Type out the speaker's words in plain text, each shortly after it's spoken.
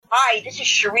Hi, this is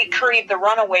Cherie Curry of the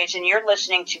Runaways, and you're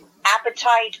listening to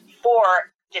Appetite for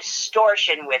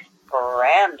Distortion with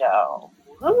Brando.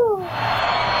 Woo. You know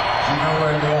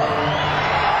where you are.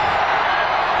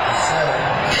 I said it.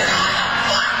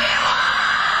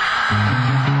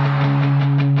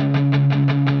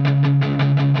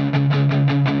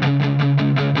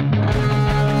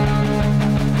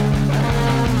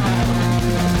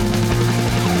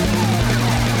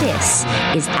 This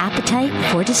is Appetite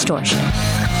for Distortion.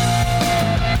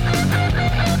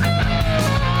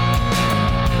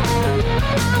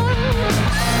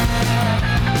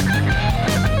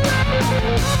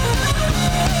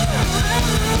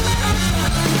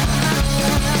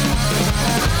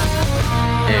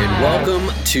 And welcome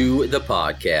to the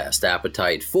podcast,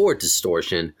 Appetite for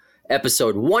Distortion,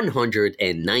 episode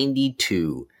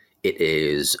 192. It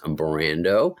is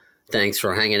Brando. Thanks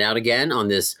for hanging out again on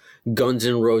this Guns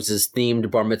N' Roses themed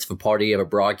bar mitzvah party of a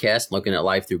broadcast, looking at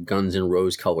life through Guns N'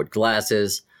 Rose colored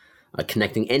glasses,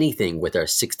 connecting anything with our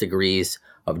 6 degrees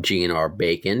of GNR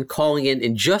bacon. Calling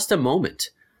in just a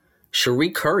moment, Cherie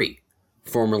Curry,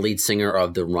 former lead singer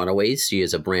of the Runaways. She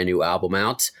has a brand new album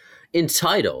out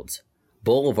entitled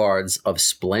Boulevards of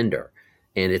Splendor,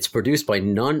 and it's produced by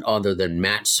none other than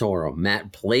Matt Sorum.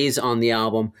 Matt plays on the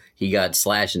album. He got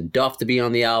Slash and Duff to be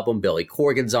on the album. Billy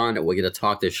Corgan's on it. We're going to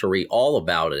talk to Cherie all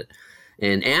about it.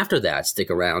 And after that, stick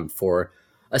around for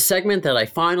a segment that I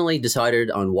finally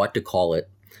decided on what to call it.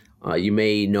 You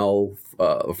may know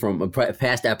from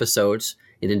past episodes,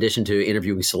 in addition to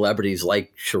interviewing celebrities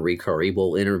like Cherie Curry,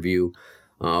 we'll interview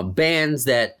bands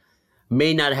that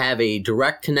may not have a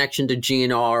direct connection to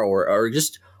GNR or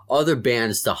just other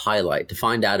bands to highlight, to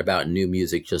find out about new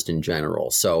music just in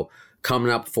general. So coming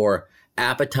up for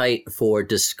Appetite for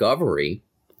Discovery,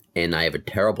 and I have a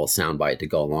terrible soundbite to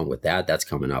go along with that. That's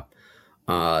coming up.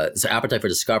 So Appetite for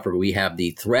Discovery, we have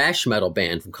the thrash metal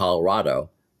band from Colorado,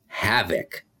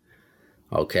 Havoc.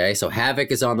 Okay, so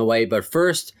Havoc is on the way, but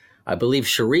first, I believe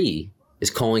Cherie is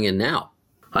calling in now.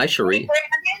 Hi, Cherie. Hey,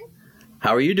 Brandon.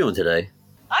 How are you doing today?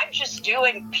 I'm just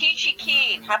doing peachy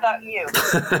keen. How about you?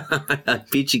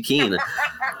 Peachy keen.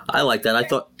 I like that. I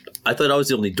thought I was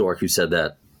the only dork who said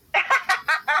that.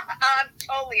 I'm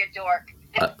totally a dork.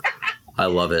 I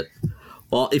love it.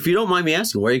 Well, if you don't mind me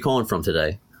asking, where are you calling from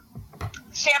today?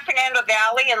 San Fernando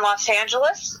Valley in Los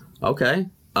Angeles. Okay.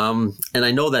 And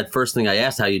I know that first thing I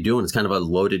asked, how you doing, is kind of a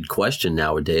loaded question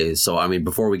nowadays. So, I mean,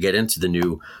 before we get into the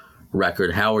new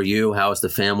record, how are you? How is the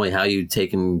family? How are you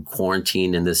taking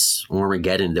quarantine in this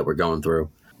Armageddon that we're going through?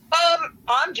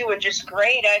 I'm doing just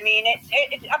great. I mean,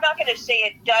 I'm not going to say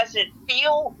it doesn't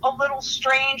feel a little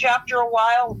strange after a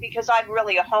while, because I'm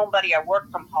really a homebody. I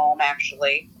work from home,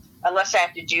 actually, unless I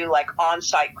have to do like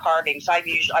on-site carvings.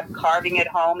 I'm carving at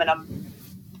home, and I'm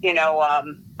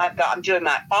doing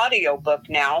my audio book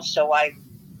now, so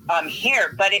I'm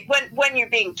here. But when you're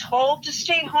being told to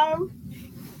stay home,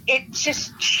 it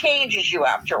just changes you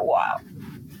after a while.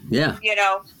 Yeah.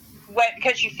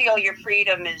 Because you feel your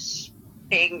freedom is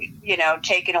being,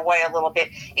 taken away a little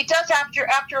bit. It does after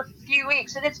a few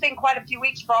weeks, and it's been quite a few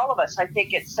weeks for all of us. I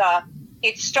think it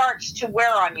starts to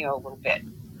wear on you a little bit.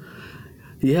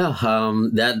 Yeah,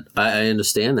 that I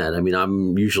understand that. I mean,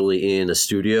 I'm usually in a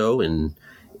studio in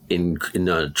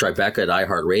Tribeca at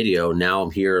iHeartRadio. Now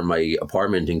I'm here in my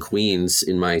apartment in Queens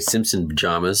in my Simpson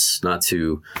pajamas, not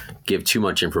to give too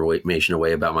much information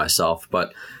away about myself.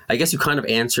 But I guess you kind of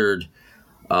answered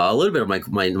a little bit of my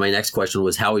next question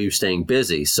was, how are you staying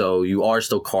busy? So you are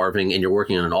still carving and you're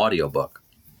working on an audiobook.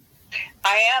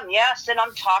 I am, yes. And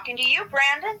I'm talking to you,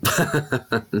 Brandon.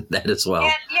 That as well.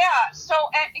 And so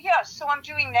I'm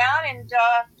doing that. And,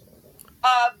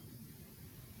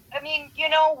 I mean,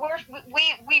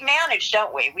 we manage,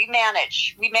 don't we? We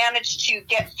manage to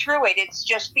get through it. It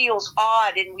just feels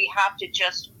odd, and we have to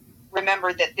just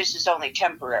remember that this is only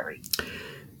temporary.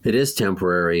 It is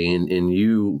temporary, and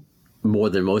you, more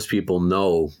than most people,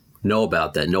 know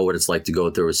about that, know what it's like to go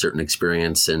through a certain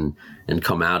experience and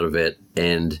come out of it.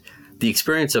 And the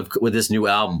experience with this new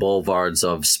album, Boulevards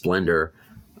of Splendor,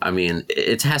 I mean,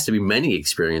 it has to be many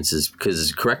experiences,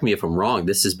 because, correct me if I'm wrong,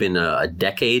 this has been a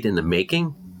decade in the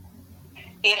making.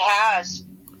 It has,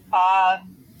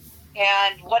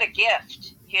 and what a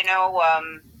gift,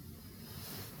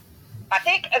 I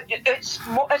think it's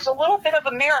a little bit of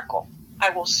a miracle,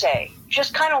 I will say.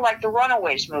 Just kind of like the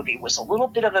Runaways movie was a little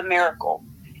bit of a miracle.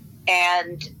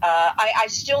 And I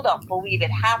still don't believe it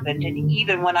happened. And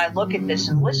even when I look at this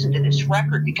and listen to this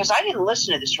record, because I didn't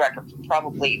listen to this record for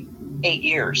probably 8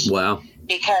 years. Wow.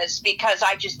 Because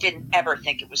I just didn't ever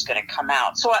think it was going to come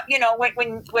out. So,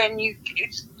 when you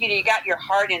got your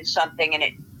heart in something and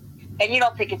and you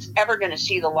don't think it's ever going to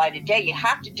see the light of day. You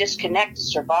have to disconnect to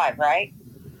survive, right?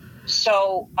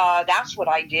 So that's what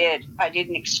I did. I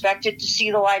didn't expect it to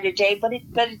see the light of day, but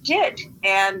it did.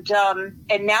 And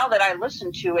now that I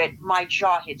listen to it, my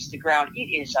jaw hits the ground.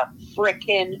 It is a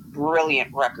frickin'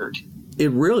 brilliant record. It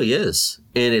really is.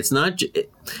 And it's not,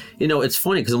 it's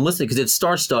funny because I'm listening because it's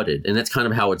star-studded, and that's kind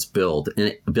of how it's built.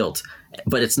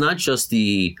 But it's not just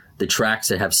the tracks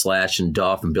that have Slash and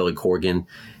Duff and Billy Corgan.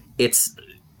 It's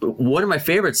one of my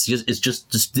favorites. Is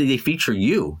just they feature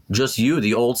you,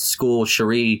 the old school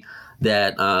Cherie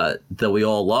that we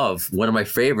all love. One of my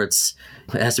favorites,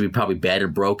 it has to be probably Bad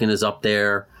and Broken is up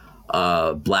there.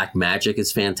 Black Magic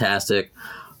is fantastic,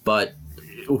 but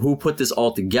who put this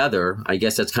all together? I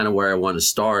guess that's kind of where I want to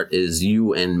start. Is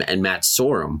you and Matt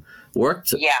Sorum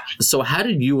worked? Yeah. So how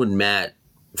did you and Matt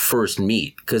first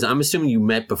meet? Because I'm assuming you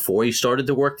met before you started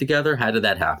to work together. How did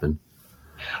that happen?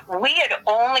 We had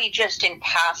only just in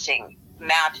passing,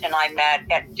 Matt and I met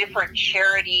at different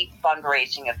charity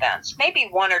fundraising events, maybe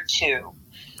one or two.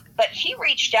 But he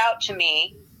reached out to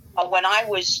me when I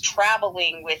was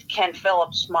traveling with Ken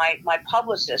Phillips, my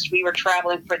publicist. We were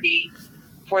traveling for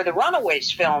the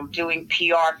Runaways film, doing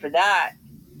PR for that.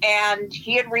 And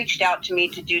he had reached out to me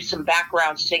to do some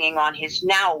background singing on his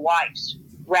now wife's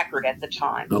record at the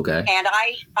time. Okay. And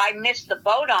I missed the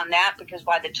boat on that because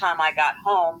by the time I got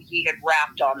home, he had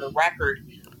wrapped on the record.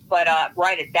 But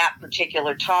right at that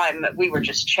particular time, we were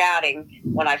just chatting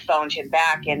when I phoned him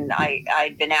back, and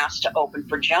I'd been asked to open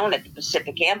for Joan at the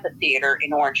Pacific Amphitheater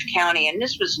in Orange County. And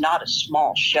this was not a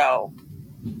small show,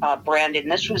 Brandon.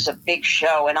 This was a big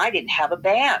show, and I didn't have a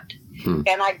band. And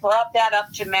I brought that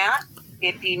up to Matt.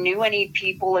 If he knew any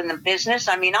people in the business,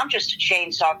 I mean, I'm just a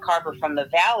chainsaw carver from the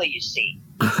valley, you see.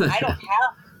 I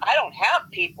don't have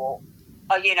people,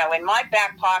 in my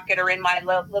back pocket or in my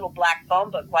little black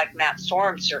phone book like Matt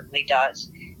Sorum certainly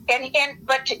does.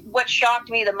 But what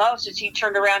shocked me the most is he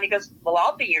turned around and he goes, "Well,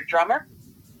 I'll be your drummer."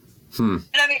 And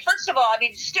I mean, first of all,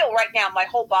 still right now, my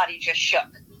whole body just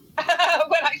shook when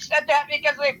I said that,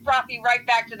 because it brought me right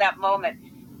back to that moment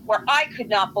where I could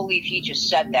not believe he just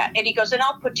said that. And he goes, "And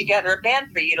I'll put together a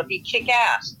band for you. It'll be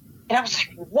kick-ass." And I was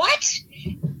like,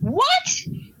 What?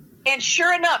 And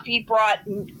sure enough, he brought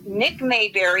Nick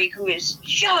Mayberry, who is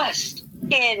just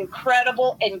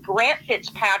incredible, and Grant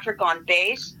Fitzpatrick on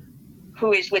bass,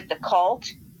 who is with the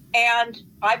Cult. And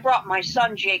I brought my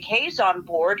son Jake Hayes on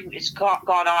board, who has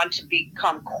gone on to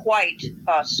become quite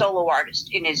a solo artist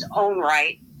in his own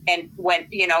right. And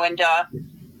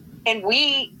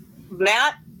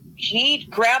Matt, he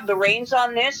grabbed the reins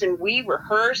on this, and we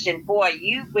rehearsed. And boy,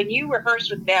 when you rehearse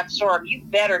with Matt Sorum, you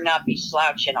better not be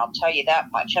slouching. I'll tell you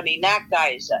that much. I mean, that guy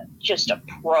is just a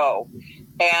pro.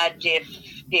 And if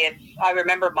I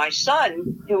remember my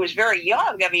son, who was very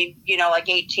young, I mean, like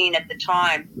 18 at the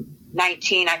time,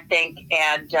 19, I think,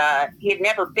 and he had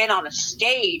never been on a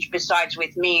stage besides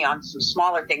with me on some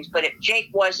smaller things. But if Jake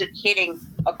wasn't hitting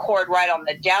a chord right on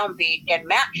the downbeat, and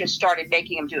Matt just started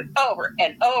making him do it over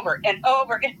and over and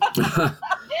over.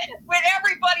 With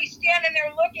everybody standing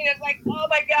there looking, it's like, oh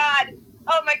my God,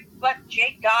 but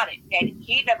Jake got it, and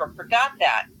he never forgot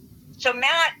that. So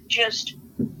Matt just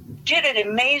did an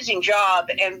amazing job,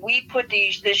 and we put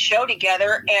this show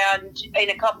together, and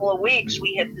in a couple of weeks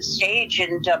we hit the stage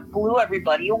and blew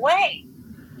everybody away.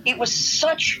 It was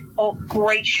such a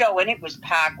great show, and it was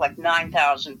packed, like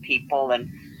 9,000 people, and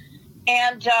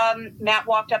Matt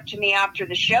walked up to me after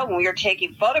the show when we were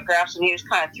taking photographs, and he was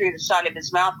kind of through the side of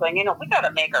his mouth going, we got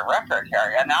to make a record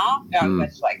here, And I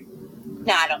was like,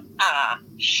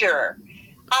 sure.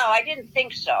 Oh, I didn't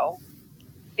think so,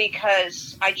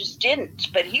 because I just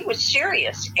didn't. But he was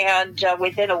serious, and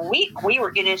within a week, we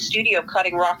were in his studio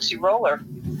cutting Roxy Roller.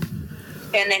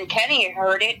 And then Kenny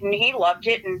heard it, and he loved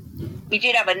it, and we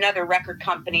did have another record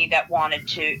company that wanted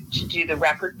to do the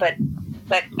record, but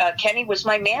Kenny was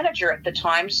my manager at the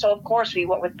time, so of course we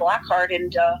went with Blackheart,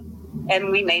 and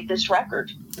we made this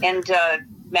record. And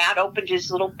Matt opened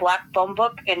his little black phone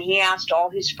book, and he asked all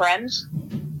his friends,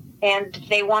 and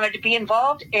they wanted to be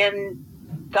involved. And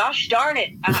gosh darn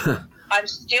it, I'm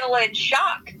still in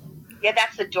shock. Yeah,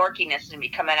 that's the dorkiness in me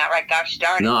coming out, right? Gosh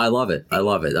darn it. No, I love it. I'm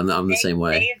the same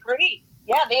way. They agreed.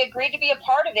 Yeah, they agreed to be a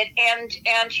part of it,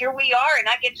 and here we are, and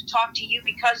I get to talk to you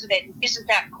because of it. Isn't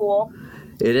that cool?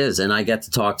 It is, and I get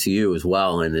to talk to you as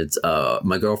well. And it's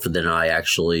my girlfriend and I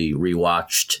actually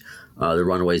rewatched the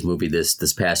Runaways movie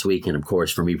this past week, and of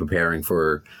course, for me preparing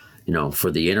for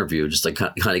the interview, just to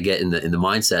kind of get in the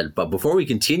mindset. But before we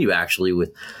continue, actually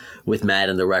with Matt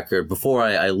and the record, before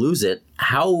I lose it,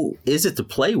 how is it to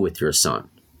play with your son?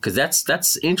 Because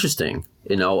that's interesting.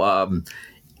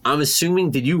 I'm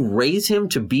assuming, did you raise him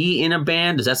to be in a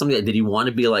band? Is that something that, did you want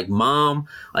to be like mom?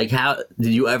 Like how,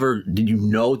 did you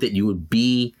know that you would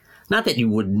be, not that you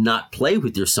would not play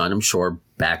with your son, I'm sure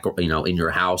back, in your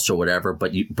house or whatever,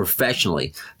 but you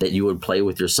professionally that you would play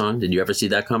with your son? Did you ever see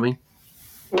that coming?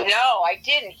 No, I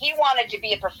didn't. He wanted to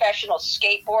be a professional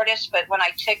skateboardist, but when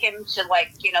I took him to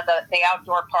the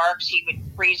outdoor parks, he would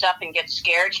freeze up and get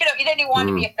scared. Then he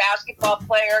wanted to be a basketball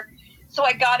player. So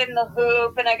I got him the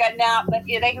hoop and I got but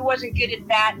he wasn't good at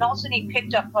that. And all of a sudden he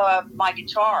picked up my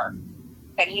guitar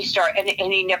and he started,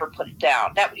 and he never put it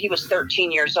down. He was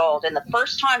 13 years old. And the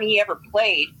first time he ever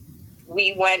played,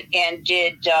 we went and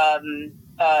did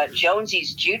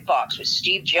Jonesy's Jukebox with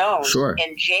Steve Jones. Sure.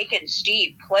 And Jake and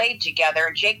Steve played together,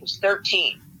 and Jake was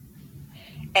 13.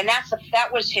 And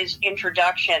that was his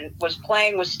introduction, was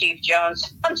playing with Steve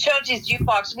Jones on Jonesy's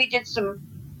Jukebox. We did some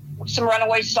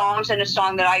Runaway songs and a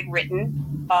song that I'd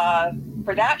written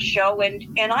for that show,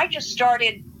 and I just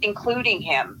started including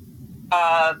him.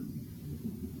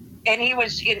 And he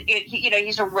was,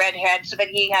 he's a redhead, so that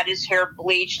he had his hair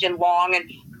bleached and long and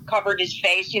covered his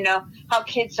face. How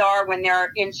kids are when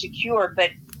they're insecure. But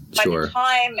by Sure. the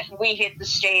time we hit the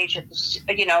stage,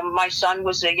 my son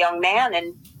was a young man,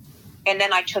 and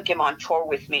then I took him on tour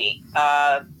with me.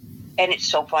 And it's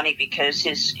so funny because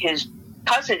his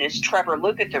cousin is Trevor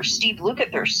Lukather, Steve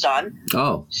Lukather's son.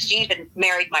 Oh. Steve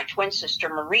married my twin sister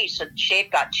Marie, so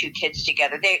they've got 2 kids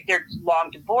together. They're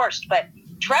long divorced, but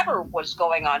Trevor was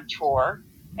going on tour,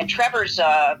 and Trevor's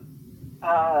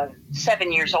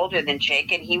 7 years older than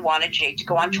Jake, and he wanted Jake to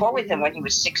go on tour with him when he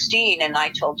was 16. And I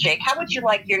told Jake, how would you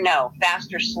like your no,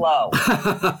 fast or slow?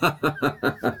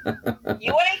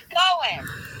 You ain't going,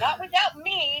 not without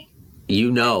me. By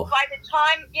the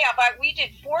time, we did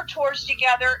 4 tours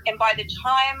together, and by the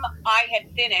time I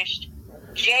had finished,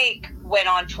 Jake went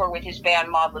on tour with his band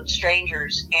Maudlin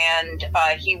Strangers, and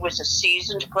he was a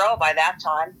seasoned pro by that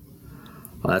time.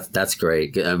 Well, that's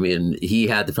great. I mean, he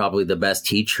had probably the best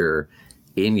teacher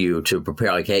in you to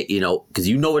prepare, like, hey, because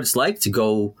you know what it's like to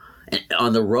go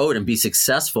on the road and be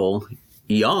successful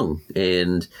young,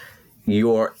 and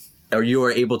you are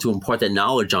able to impart that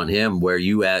knowledge on him where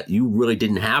you really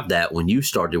didn't have that when you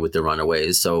started with the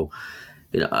Runaways. So,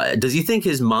 does he think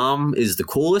his mom is the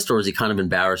coolest, or is he kind of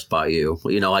embarrassed by you?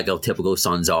 Like how typical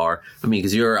sons are. I mean,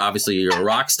 because you're a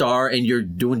rock star and you're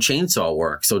doing chainsaw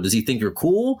work. So does he think you're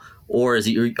cool, or are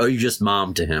you just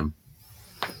mom to him?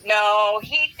 No,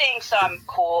 he thinks I'm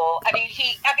cool. I mean,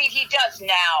 he does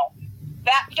now.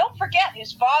 Don't forget,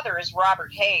 his father is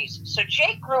Robert Hayes. So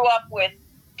Jake grew up with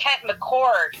Kent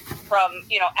McCord from,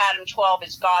 Adam 12,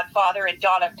 his godfather, and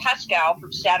Donna Pascal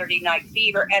from Saturday Night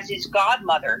Fever as his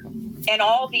godmother. And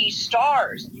all these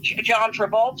stars, John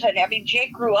Travolta, and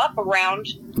Jake grew up around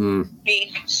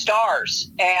being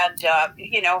stars. And,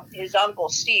 his uncle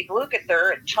Steve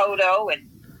Lukather and Toto, and,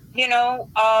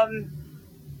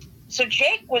 so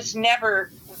Jake was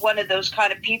never one of those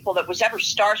kind of people that was ever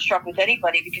starstruck with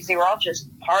anybody, because they were all just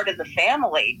part of the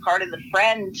family, part of the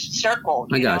friend circle.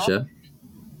 I gotcha.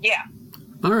 Yeah.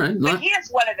 All right. But he is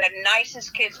one of the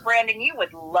nicest kids, Brandon. You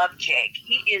would love Jake.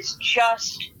 He is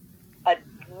just a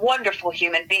wonderful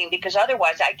human being, because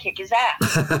otherwise I'd kick his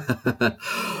ass.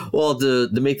 Well, to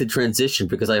make the transition,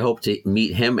 because I hope to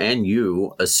meet him and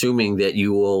you, assuming that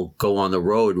you will go on the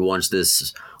road once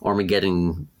this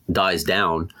Armageddon dies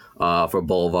down for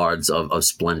Boulevards of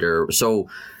Splendor. So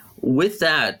with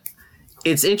that,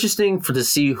 it's interesting to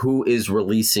see who is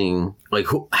releasing,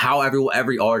 how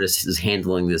every artist is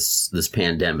handling this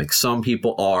pandemic. Some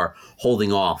people are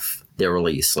holding off their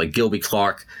release. Like Gilby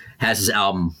Clarke has his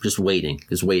album just waiting.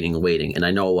 And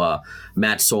I know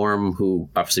Matt Sorum, who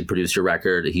obviously produced your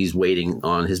record, he's waiting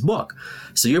on his book.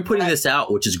 So you're putting this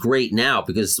out, which is great now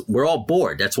because we're all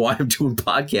bored. That's why I'm doing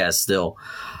podcasts still.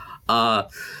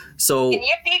 So and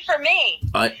yippee for me.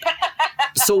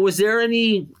 So was there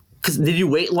any... did you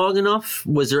wait long enough?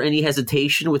 Was there any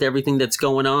hesitation with everything that's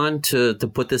going on to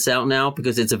put this out now?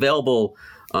 Because it's available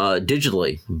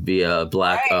digitally via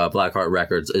Blackheart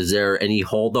Records. Is there any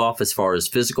hold off as far as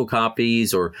physical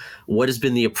copies, or what has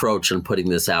been the approach on putting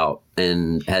this out,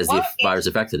 and has the virus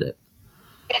affected it?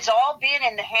 It's all been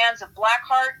in the hands of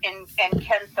Blackheart and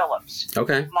Ken Phillips,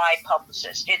 my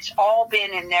publicist. It's all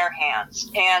been in their hands.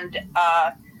 And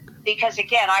because,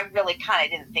 again, I really kind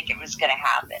of didn't think it was going to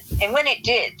happen. And when it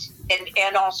did,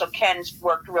 and also Ken's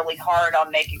worked really hard on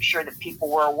making sure that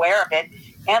people were aware of it.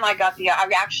 And I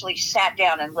actually sat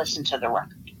down and listened to the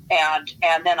record.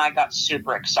 And then I got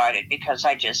super excited because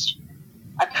I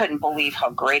couldn't believe how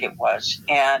great it was.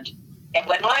 And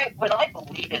when I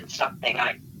believe in something,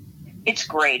 It's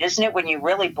great, isn't it, when you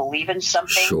really believe in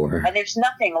something? Sure. And there's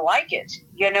nothing like it.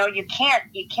 You know, you can't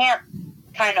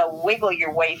kind of wiggle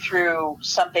your way through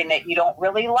something that you don't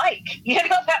really like,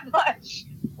 that much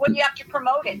when you have to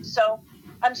promote it. So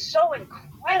I'm so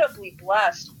incredibly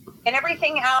blessed. And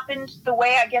everything happened the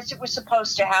way I guess it was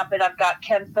supposed to happen. I've got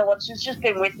Ken Phillips, who's just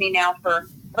been with me now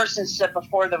since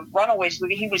before the Runaways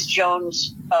movie. He was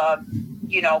Joan's,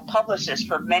 publicist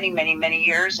for many, many, many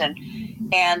years.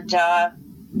 And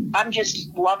I'm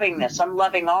just loving this. I'm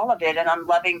loving all of it. And I'm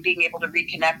loving being able to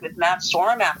reconnect with Matt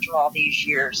Sorum after all these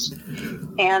years.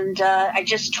 And I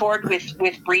just toured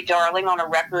with Brie Darling on a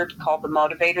record called The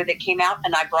Motivator that came out.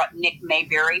 And I brought Nick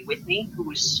Mayberry with me, who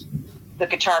was the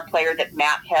guitar player that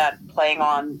Matt had playing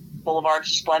on Boulevard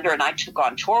Splendor, and I took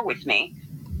on tour with me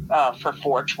for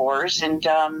 4 tours. And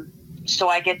so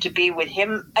I get to be with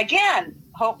him again.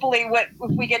 Hopefully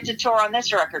if we get to tour on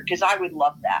this record, because I would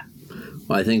love that.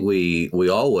 Well, I think we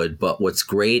all would. But what's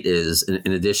great is,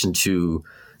 in addition to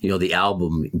the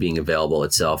album being available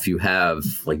itself, you have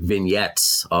like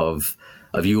vignettes of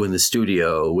you in the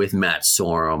studio with Matt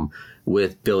Sorum,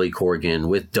 with Billy Corgan,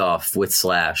 with Duff, with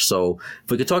Slash. So if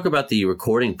we could talk about the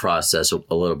recording process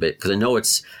a little bit, because I know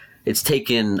it's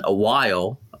taken a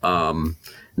while,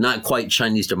 not quite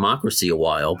Chinese Democracy a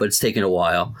while, but it's taken a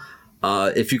while.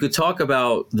 If you could talk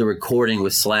about the recording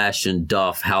with Slash and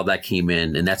Duff, how that came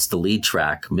in, and that's the lead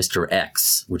track, Mr.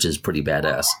 X, which is pretty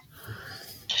badass.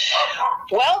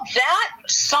 Well, that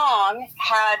song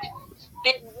had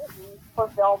been written for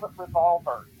Velvet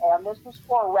Revolver, and this was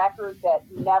for a record that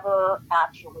never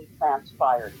actually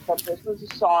transpired. But this was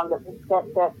a song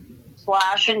that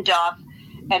Slash and Duff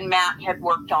and Matt had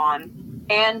worked on,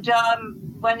 and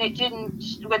when they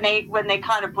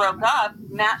kind of broke up,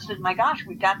 Matt said, "My gosh,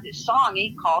 we've got this song."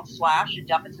 He called Slash and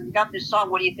Duff and said, "We got this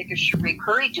song. What do you think of Cherie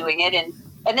Currie doing it?"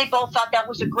 And they both thought that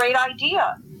was a great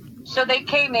idea. So they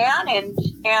came in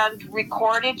and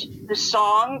recorded the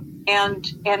song,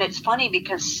 and it's funny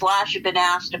because Slash had been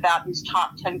asked about his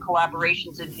top 10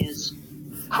 collaborations in his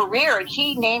career, and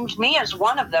he named me as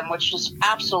one of them, which is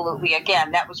absolutely,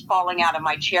 again, that was falling out of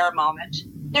my chair moment.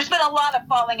 There's been a lot of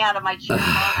falling out of my chair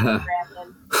moments,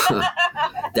 Brandon.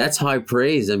 That's high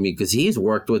praise. I mean, because he's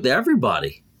worked with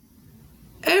everybody.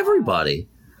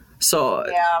 So,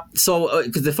 yeah. So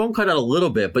because the phone cut out a little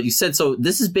bit, but you said, so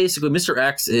this is basically, Mr.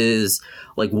 X is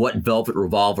like what Velvet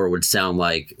Revolver would sound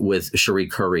like with Cherie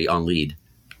Currie on lead.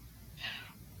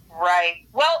 Right.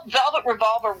 Well, Velvet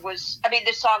Revolver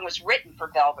this song was written for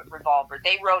Velvet Revolver.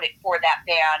 They wrote it for that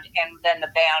band, and then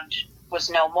the band was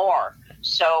no more.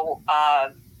 So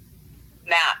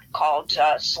Matt called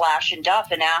Slash and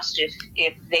Duff and asked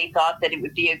if they thought that it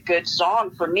would be a good song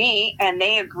for me, and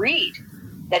they agreed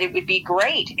that it would be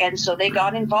great. And so they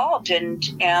got involved, and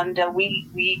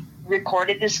we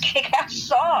recorded this kick-ass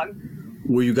song.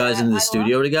 Were you guys in the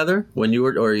studio together when you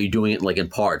were, or are you doing it like in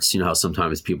parts? You know how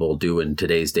sometimes people do in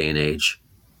today's day and age.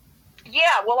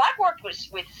 Yeah, well, I've worked with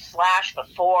Slash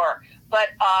before, but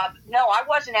no, I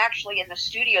wasn't actually in the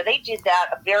studio. They did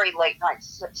that a very late night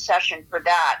session for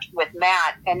that with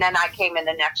Matt, and then I came in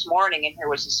the next morning, and here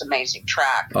was this amazing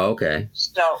track. Oh, okay.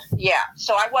 So yeah,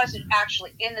 so I wasn't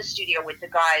actually in the studio with the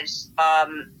guys,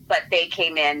 but they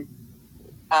came in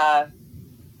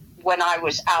when I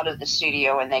was out of the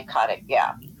studio, and they cut it.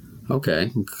 Yeah. Okay,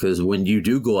 because when you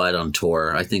do go out on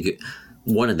tour, I think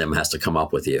one of them has to come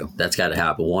up with you. That's got to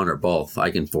happen, one or both.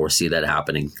 I can foresee that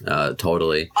happening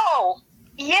totally. Oh,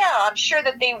 yeah, I'm sure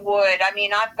that they would. I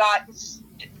mean,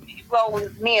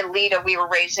 with me and Lita, we were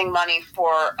raising money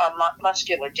for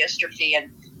muscular dystrophy,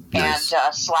 and Nice.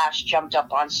 And Slash jumped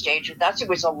up on stage with us. It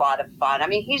was a lot of fun. I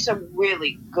mean, he's a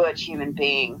really good human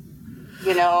being.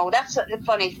 That's the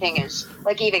funny thing is,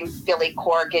 like even Billy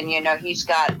Corgan, he's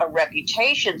got a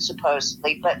reputation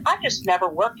supposedly, but I just never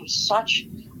worked with such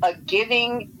a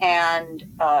giving and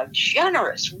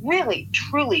generous, really,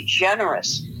 truly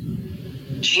generous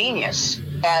genius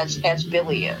as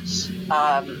Billy is.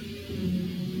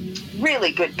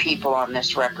 Really good people on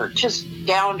this record, just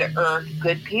down-to-earth,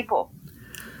 good people.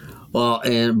 Well,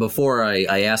 and before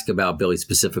I ask about Billy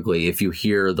specifically, if you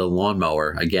hear the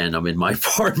lawnmower, again, I'm in my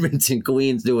apartment in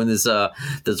Queens doing this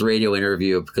radio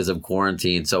interview because of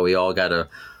quarantine, so we all got to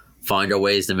find our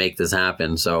ways to make this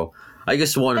happen. So I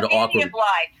just wanted to awkward.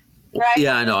 Right?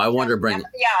 Yeah, I know. I wanted to bring.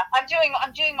 Yeah, I'm doing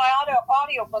my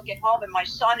audio book at home, and my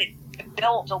son had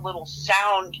built a little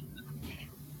sound,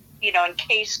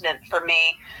 encasement for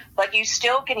me. But you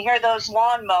still can hear those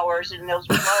lawnmowers and those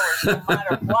blowers no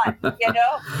matter what,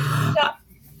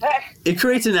 So, it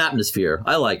creates an atmosphere.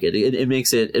 I like it. It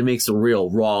makes a real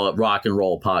raw rock and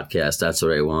roll podcast. That's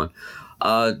what I want.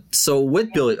 So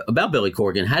with Billy, about Billy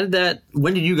Corgan,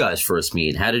 when did you guys first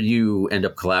meet? How did you end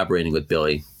up collaborating with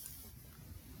Billy?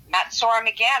 Matt Sorum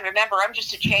again. Remember, I'm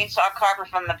just a chainsaw carver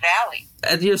from the Valley.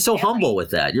 And you're so humble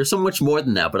with that. You're so much more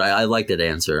than that, but I like that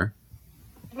answer.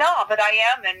 No, but I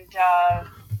am,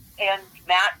 and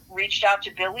Matt reached out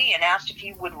to Billy and asked if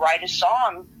he would write a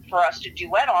song for us to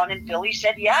duet on, and Billy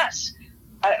said yes.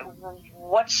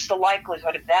 What's the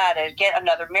likelihood of that? Again,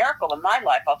 another miracle in my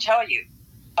life, I'll tell you.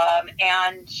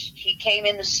 And he came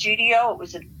in the studio. It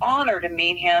was an honor to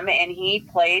meet him, and he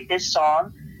played this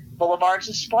song, Boulevards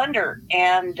of Splendor.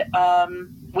 And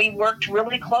we worked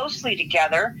really closely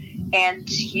together, and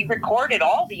he recorded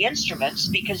all the instruments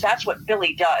because that's what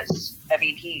Billy does. I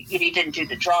mean, he didn't do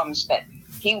the drums, but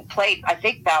he played, I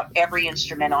think, about every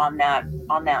instrument on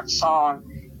that song.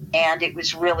 And it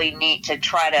was really neat to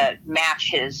try to match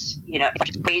his,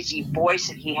 crazy voice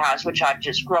that he has, which I've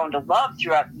just grown to love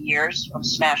throughout the years of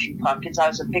Smashing Pumpkins. I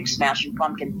was a big Smashing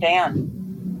Pumpkin fan.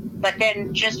 But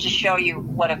then just to show you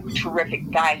what a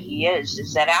terrific guy he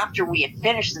is that after we had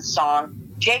finished the song,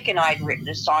 Jake and I had written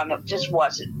a song that just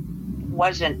wasn't,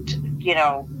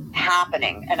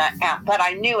 happening. But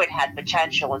I knew it had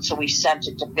potential, and so we sent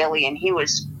it to Billy, and he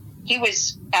was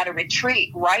at a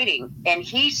retreat writing, and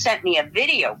he sent me a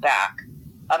video back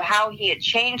of how he had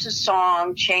changed the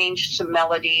song, changed some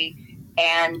melody,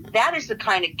 and that is the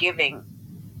kind of giving,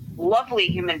 lovely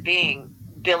human being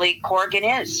Billy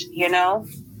Corgan is,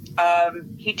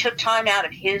 He took time out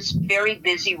of his very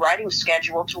busy writing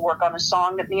schedule to work on a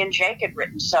song that me and Jake had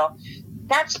written, so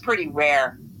that's pretty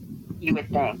rare, you would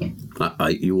think.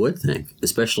 You would think,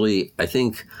 especially, I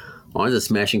think, aren't the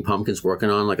Smashing Pumpkins working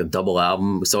on like a double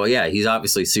album? So yeah, he's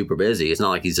obviously super busy. It's not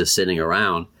like he's just sitting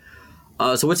around.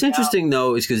 So what's interesting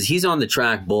though is because he's on the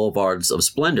track Boulevards of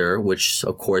Splendor, which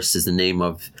of course is the name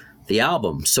of the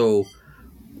album. So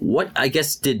what, I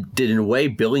guess, did in a way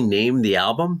Billy name the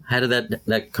album? How did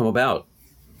that come about?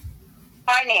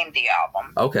 I named the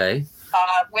album. Okay.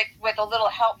 With a little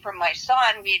help from my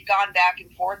son, we had gone back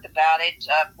and forth about it.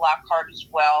 Blackheart as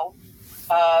well,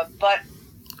 but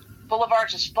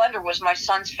Boulevards of Splendor was my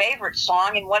son's favorite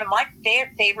song and one of my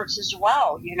favorites as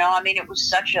well. It was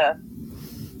such a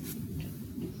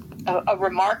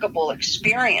remarkable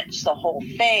experience, the whole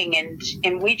thing,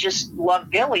 and we just loved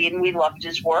Billy and we loved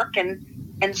his work, and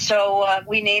so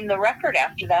we named the record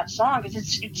after that song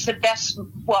because it's the best,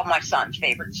 my son's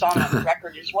favorite song on the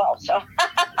record as well. So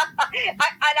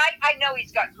I know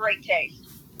he's got great taste.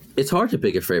 It's hard to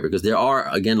pick a favorite because there are,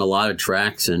 again, a lot of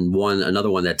tracks, and another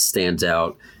one that stands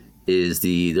out is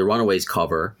the Runaways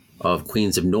cover of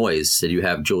Queens of Noise that you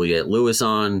have Juliette Lewis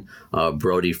on,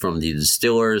 Brody from the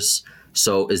Distillers.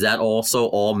 So is that also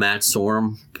all Matt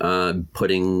Sorum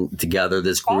putting together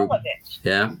this group? All of it.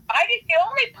 Yeah. The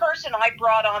only person I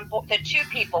brought on board, the two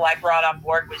people I brought on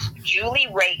board was Julie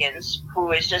Reagans,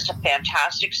 who is just a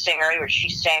fantastic singer. She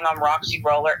sang on Roxy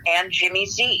Roller, and Jimmy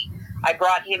Z. I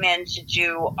brought him in to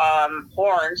do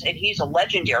horns, and he's a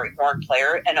legendary horn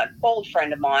player and an old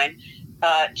friend of mine.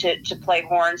 To play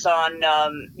horns on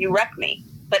You Wreck Me.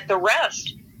 But the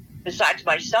rest, besides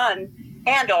my son,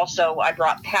 and also I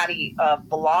brought Patty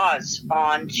Balaz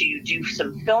on to do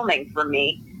some filming for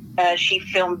me. She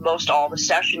filmed most all the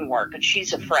session work, and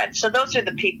she's a friend. So those are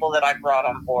the people that I brought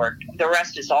on board. The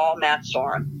rest is all Matt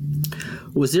Sorum.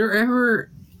 Was there ever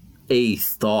a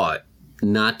thought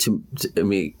not to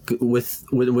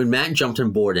when Matt jumped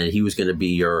on board and he was going to be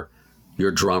your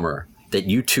drummer, that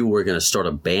you two were going to start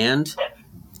a band?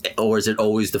 Or is it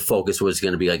always the focus was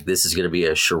going to be like, this is going to be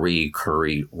a Cherie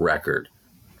Currie record?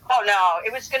 Oh, no.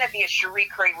 It was going to be a Cherie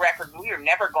Currie record. We were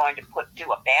never going to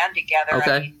do a band together.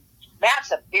 Okay.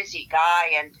 Matt's a busy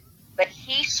guy, but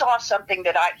he saw something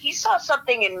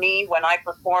in me when I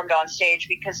performed on stage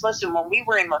because, listen, when we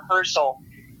were in rehearsal,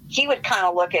 he would kind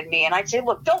of look at me and I'd say,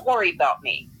 look, don't worry about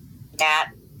me, Matt.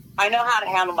 I know how to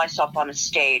handle myself on a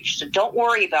stage, so don't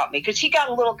worry about me. Because he got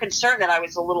a little concerned that I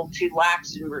was a little too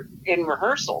lax in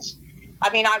rehearsals.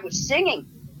 I was singing,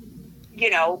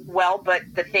 well, but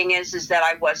the thing is that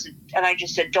I wasn't, and I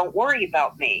just said, don't worry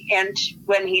about me. And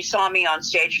when he saw me on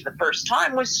stage for the first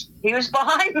time, he was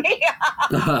behind me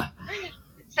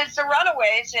since the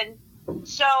Runaways. And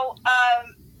so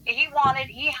he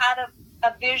had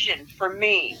a vision for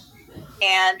me,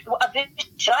 and a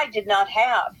vision I did not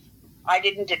have. I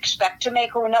didn't expect to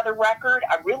make another record.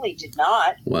 I really did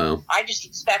not. Wow. I just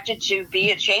expected to be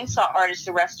a chainsaw artist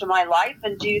the rest of my life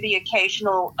and do the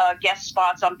occasional guest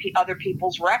spots on other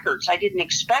people's records. I didn't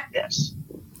expect this.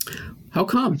 How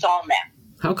come? It's all Matt.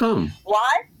 How come?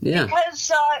 Why? Yeah.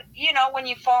 Because, when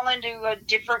you fall into a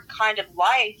different kind of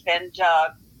life, and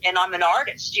I'm an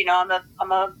artist,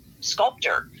 I'm a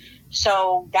sculptor.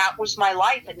 So that was my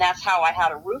life, and that's how I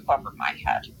had a roof over my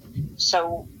head.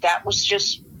 So that was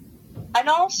just, and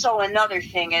also another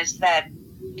thing is that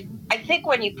I think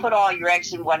when you put all your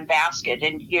eggs in one basket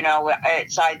and,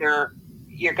 it's either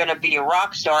you're going to be a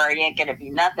rock star or you ain't going to be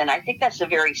nothing, I think that's a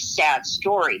very sad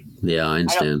story. Yeah, I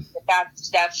understand.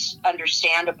 That's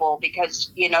understandable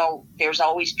because, there's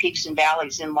always peaks and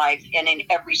valleys in life and in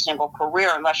every single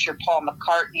career, unless you're Paul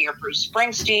McCartney or Bruce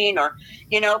Springsteen or,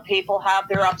 people have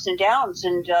their ups and downs.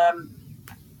 And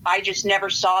I just never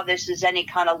saw this as any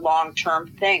kind of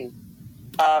long-term thing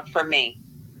for me.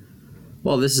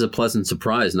 Well, this is a pleasant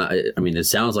surprise. I mean, it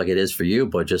sounds like it is for you,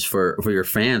 but just for your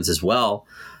fans as well.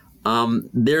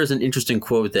 There's an interesting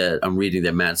quote that I'm reading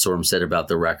that Matt Sorum said about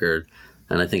the record,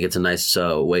 and I think it's a nice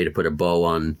way to put a bow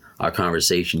on our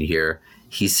conversation here.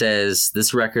 He says,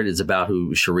 this record is about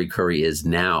who Cherie Currie is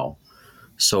now.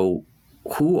 So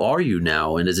who are you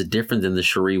now, and is it different than the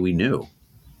Cherie we knew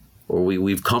or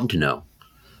we've come to know?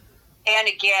 And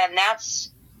again,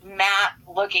 that's Matt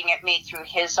looking at me through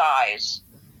his eyes.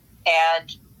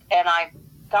 And I,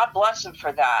 God bless him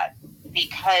for that,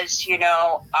 because,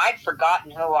 I'd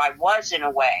forgotten who I was in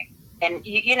a way. And,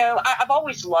 I've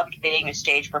always loved being a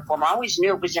stage performer. I always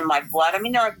knew it was in my blood. I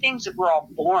mean, there are things that we're all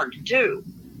born to do.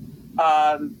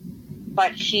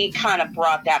 But he kind of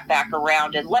brought that back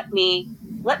around and let me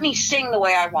sing the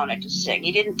way I wanted to sing.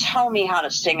 He didn't tell me how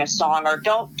to sing a song or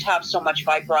don't have so much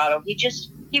vibrato.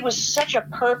 He was such a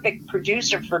perfect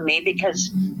producer for me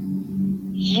because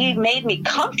he made me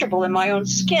comfortable in my own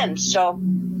skin. So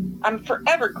I'm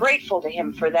forever grateful to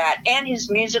him for that, and his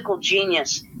musical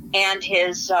genius and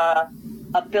his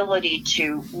ability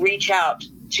to reach out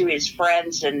to his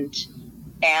friends, and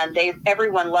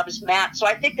everyone loves Matt. So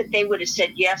I think that they would have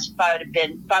said yes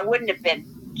if I wouldn't have been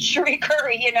Cherie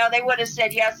Currie, they would have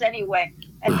said yes anyway.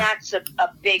 And that's a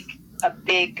big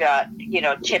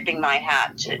tipping my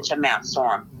hat to Matt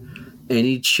Sorum.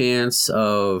 Any chance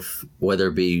of, whether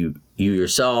it be you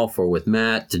yourself or with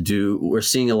Matt, we're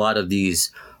seeing a lot of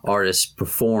these artists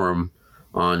perform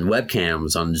on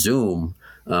webcams, on Zoom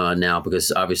now,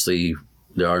 because obviously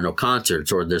there are no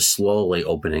concerts, or they're slowly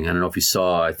opening. I don't know if you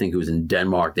saw, I think it was in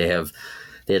Denmark, they had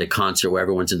a concert where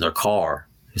everyone's in their car.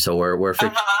 So we're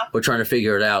trying to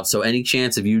figure it out. So any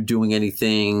chance of you doing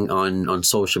anything on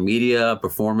social media,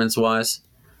 performance-wise?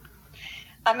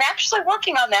 I'm actually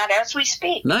working on that as we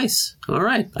speak. Nice. All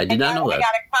right. I did not know that. I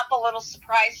got a couple little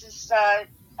surprises.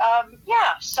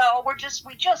 So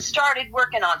we just started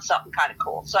working on something kind of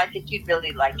cool. So I think you'd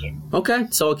really like it. Okay.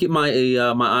 So I'll keep my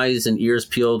eyes and ears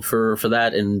peeled for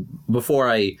that. And before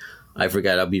I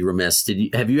forget, I'll be remiss.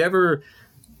 Have you ever?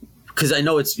 Because I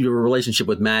know it's your relationship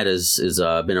with Matt has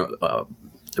been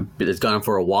it's gone on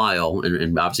for a while,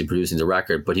 and obviously producing the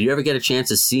record. But did you ever get a chance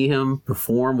to see him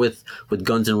perform with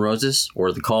Guns N' Roses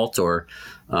or the Cult, or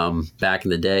back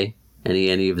in the day,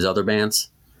 any of his other bands?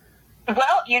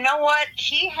 Well, you know what?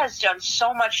 He has done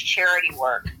so much charity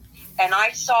work, and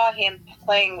I saw him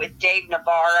playing with Dave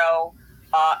Navarro.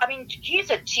 He's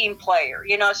a team player,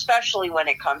 especially when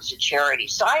it comes to charity.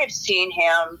 So I have seen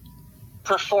him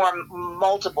perform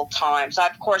multiple times.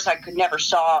 Of course, I could never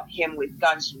saw him with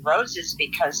Guns N' Roses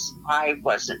because I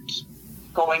wasn't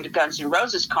going to Guns N'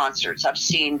 Roses concerts. I've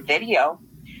seen video,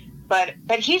 but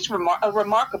he's a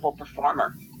remarkable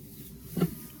performer.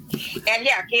 And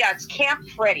it's Camp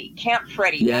Freddy. Camp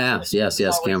Freddy. Yes,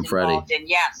 Camp Freddy.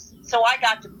 Yes. So I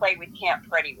got to play with Camp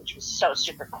Freddy, which was so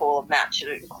super cool of Matt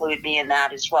to include me in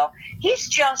that as well. He's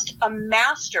just a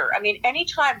master. I mean,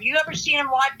 anytime, have you ever seen him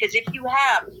live? Because if you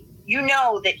have, you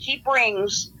know that he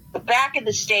brings the back of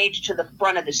the stage to the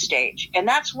front of the stage. And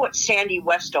that's what Sandy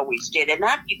West always did. And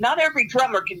that not every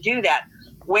drummer can do that,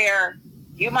 where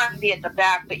you might be at the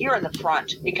back, but you're in the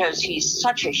front, because he's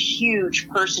such a huge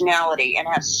personality and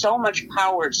has so much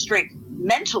power and strength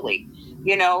mentally.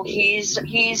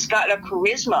 He's got a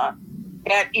charisma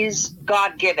that is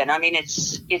God-given. I mean,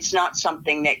 it's not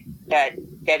something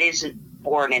that isn't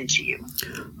born into you.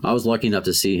 I was lucky enough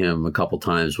to see him a couple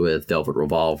times with Velvet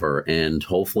Revolver, and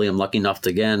hopefully I'm lucky enough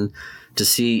to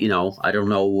see, I don't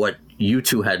know what you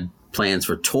two had plans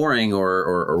for touring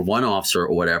or one-offs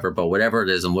or whatever, but whatever it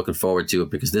is, I'm looking forward to it,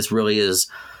 because this really is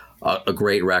a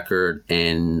great record,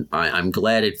 and I'm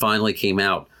glad it finally came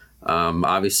out.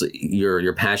 Obviously,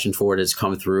 your passion for it has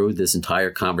come through this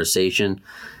entire conversation.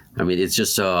 I mean, it's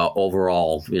just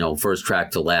overall, first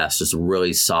track to last, just a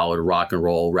really solid rock and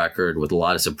roll record with a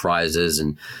lot of surprises,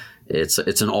 and it's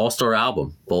an all-star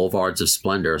album, Boulevards of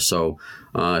Splendor. So,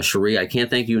 Cherie, I can't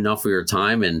thank you enough for your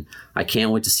time, and I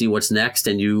can't wait to see what's next.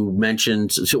 And you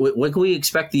mentioned, when can we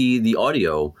expect the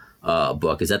audio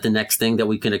book? Is that the next thing that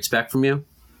we can expect from you?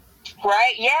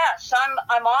 Right. Yes,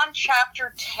 I'm on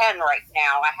chapter 10 right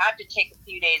now. I had to take a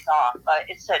few days off.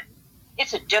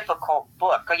 It's a difficult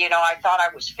book. You know, I thought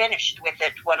I was finished with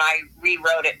it when I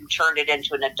rewrote it and turned it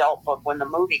into an adult book when the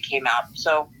movie came out.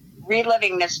 So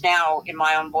reliving this now in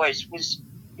my own voice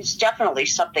is definitely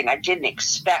something I didn't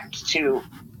expect to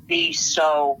be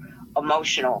so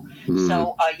emotional. Mm.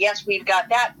 So yes, we've got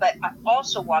that. But I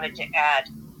also wanted to add,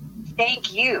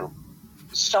 thank you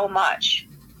so much,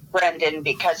 Brendan,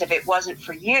 because if it wasn't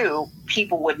for you,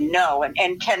 people would know.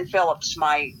 And Ken Phillips,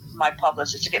 my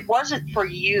publicist, if it wasn't for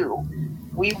you,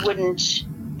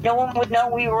 no one would know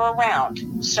we were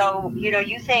around. So, you know,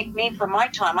 you thank me for my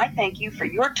time. I thank you for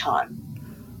your time.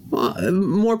 Well,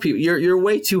 more people. You're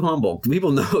way too humble.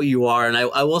 People know who you are. And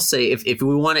I will say, if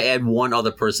we want to add one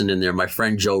other person in there, my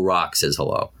friend Joe Rock says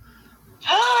hello.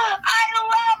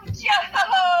 I love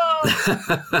Joe!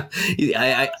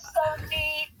 So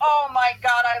neat. Oh, my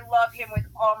God, I love him with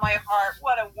all my heart.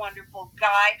 What a wonderful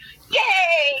guy.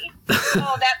 Yay!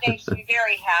 Oh, that makes me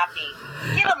very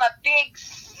happy. Give him a big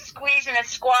squeeze and a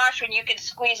squash when you can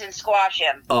squeeze and squash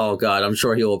him. Oh, God, I'm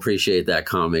sure he'll appreciate that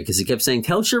comment because he kept saying,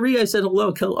 tell Cherie I said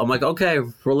hello. I'm like, okay,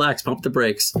 relax, pump the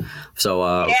brakes. So,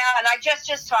 yeah, and I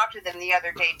just talked with him the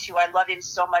other day, too. I love him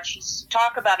so much. He's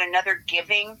talk about another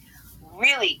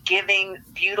really giving,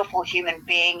 beautiful human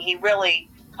being. He really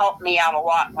helped me out a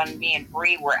lot when me and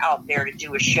Bree were out there to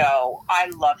do a show. I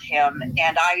love him,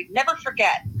 and I never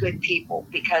forget good people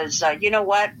because, you know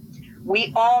what?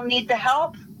 We all need the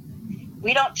help.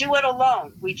 We don't do it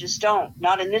alone. We just don't.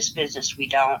 Not in this business, we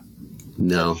don't.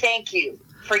 No. So thank you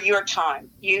for your time.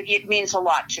 It means a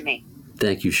lot to me.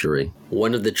 Thank you, Cherie.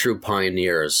 One of the true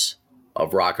pioneers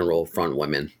of rock and roll front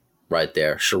women right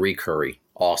there, Cherie Currie.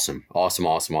 Awesome.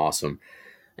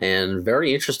 And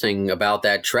very interesting about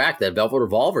that track, that Velvet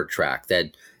Revolver track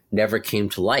that never came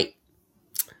to light.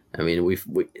 I mean,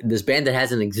 this band that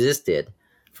hasn't existed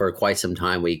for quite some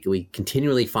time, we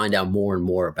continually find out more and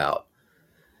more about.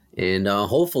 And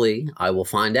hopefully I will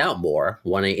find out more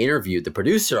when I interview the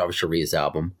producer of Cherie's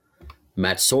album,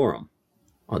 Matt Sorum,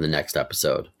 on the next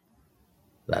episode.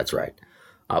 That's right.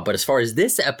 But as far as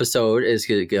this episode is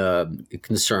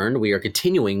concerned, we are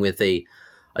continuing with a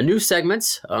new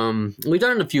segment. We've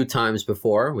done it a few times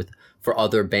before for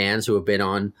other bands who have been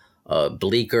on.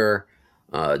 Bleaker,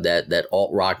 that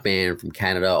alt-rock band from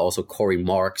Canada. Also Corey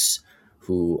Marks,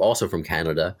 who also from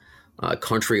Canada.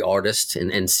 Country artist,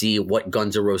 and see what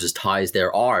Guns N' Roses ties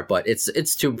there are. But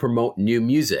it's to promote new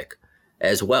music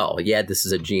as well. Yeah, this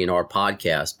is a GNR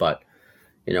podcast, but,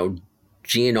 you know,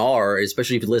 GNR,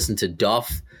 especially if you listen to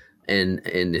Duff and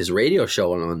his radio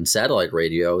show on satellite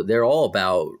radio, they're all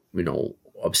about, you know,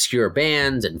 obscure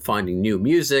bands and finding new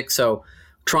music. So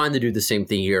trying to do the same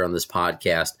thing here on this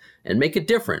podcast and make it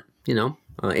different. You know,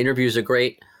 interviews are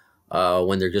great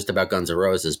when they're just about Guns N'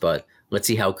 Roses, but let's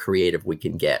see how creative we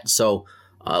can get. So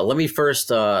let me first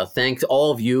thank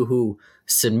all of you who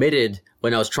submitted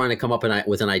when I was trying to come up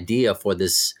with an idea for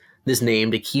this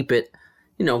name to keep it,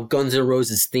 you know, Guns N'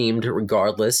 Roses themed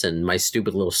regardless, and my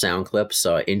stupid little sound clips,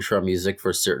 intro music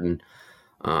for certain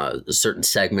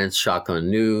segments, Shotgun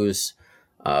News,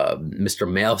 Mr.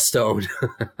 Mailstone.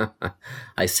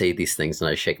 I say these things and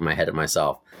I shake my head at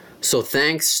myself. So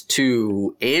thanks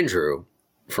to Andrew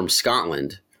from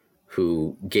Scotland,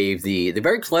 who gave the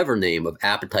very clever name of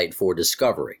Appetite for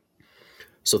Discovery.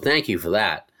 So thank you for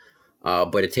that.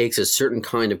 But it takes a certain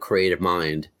kind of creative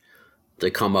mind to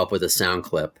come up with a sound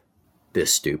clip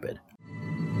this stupid.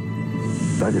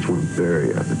 I just want to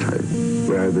bury Appetite.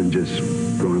 Rather than just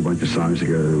throwing a bunch of songs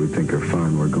together that we think are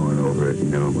fun, we're going over it, you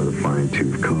know, with a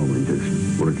fine-tooth comb and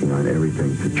just working on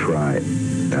everything to try it.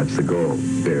 That's the goal,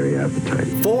 bury Appetite.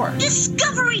 For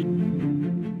Discovery!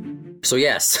 So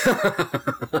yes,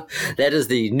 that is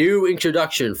the new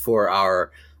introduction for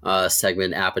our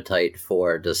segment, Appetite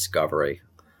for Discovery.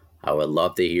 I would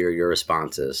love to hear your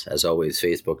responses. As always,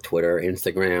 Facebook, Twitter,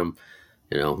 Instagram,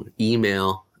 you know,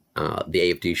 email,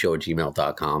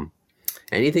 theafdshow@gmail.com.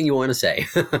 Anything you want to say.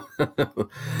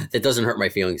 It doesn't hurt my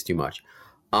feelings too much.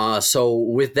 So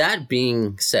with that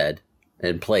being said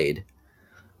and played,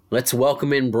 let's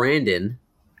welcome in Brandon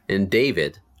and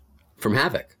David from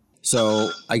Havoc. So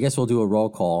I guess we'll do a roll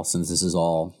call since this is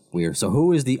all weird. So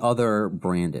who is the other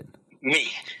Brandon?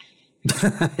 Me.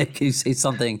 Can you say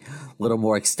something a little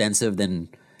more extensive than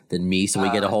me, so we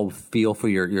get a whole feel for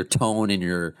your tone and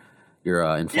your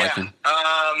inflection?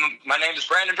 Yeah. My name is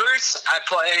Brandon Bruce. I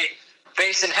play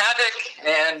bass in Havoc,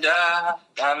 and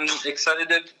I'm excited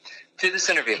to do this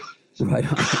interview. Right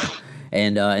on.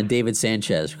 And David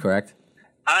Sanchez, correct?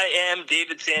 I am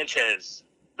David Sanchez,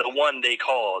 the one they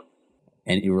called.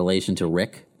 And in relation to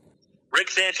Rick? Rick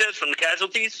Sanchez from the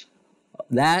Casualties.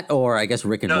 That, or I guess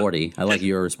Rick and Morty. I like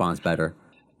your response better.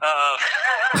 Yeah,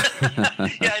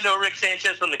 I know Rick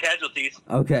Sanchez from the Casualties.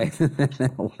 Okay,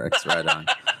 that works right on.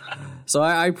 So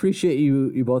I appreciate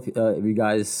you both, you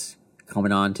guys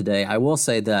coming on today. I will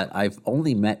say that I've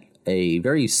only met a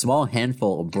very small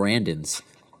handful of Brandons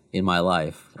in my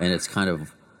life, and it's kind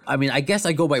of. I mean, I guess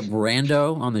I go by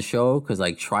Brando on the show because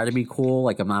I try to be cool.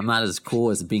 Like I'm not as cool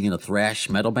as being in a thrash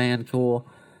metal band cool,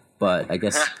 but I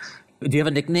guess. Do you have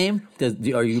a nickname?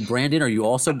 Are you Brandon? Are you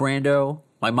also Brando?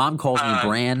 My mom calls me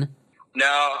Bran.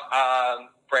 No,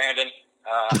 Brandon.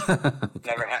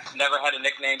 Never had a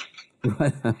nickname.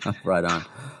 Right on.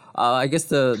 I guess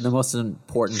the most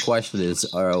important question is: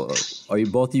 Are you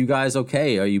both of you guys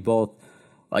okay? Are you both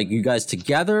you guys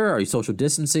together? Are you social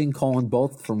distancing? Calling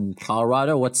both from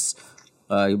Colorado? What's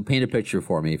paint a picture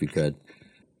for me if you could.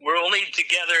 We're only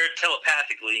together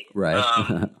telepathically. Right.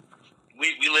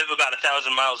 We live about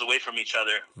 1,000 miles away from each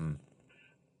other.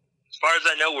 As far as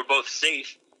I know, we're both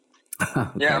safe. Okay.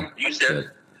 Yeah, you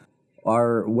said.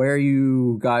 Where are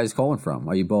you guys calling from?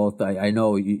 Are you both? I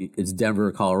know it's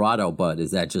Denver, Colorado, but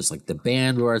is that just like the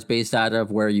band where it's based out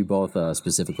of? Where are you both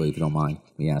specifically, if you don't mind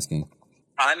me asking?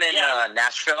 I'm in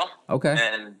Nashville. Okay.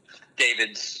 And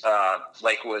David's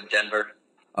Lakewood, Denver.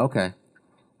 Okay.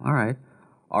 All right.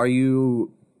 Are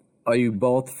you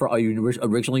both? Are you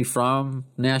originally from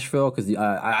Nashville? Because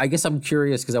I guess I'm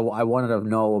curious because I wanted to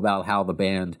know about how the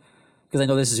band. Because I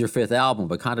know this is your 5th album,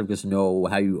 but kind of just know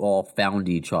how you all found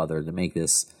each other to make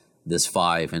this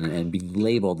 5 and be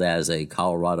labeled as a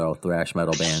Colorado thrash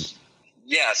metal band.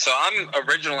 Yeah, so I'm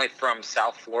originally from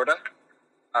South Florida.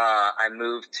 I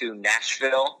moved to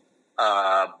Nashville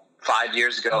 5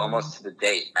 years ago, almost to the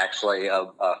date. Actually, 5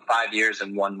 years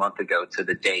and 1 month ago to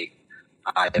the date.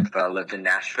 I've lived in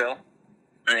Nashville.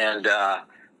 And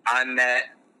I met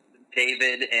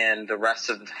David and the rest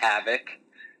of Havoc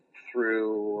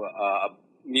through a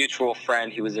mutual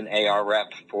friend. He was an AR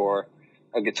rep for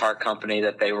a guitar company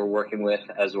that they were working with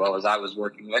as well as I was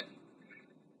working with.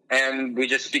 And we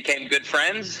just became good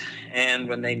friends. And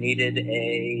when they needed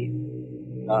a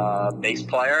bass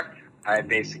player, I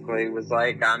basically was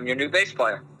like, I'm your new bass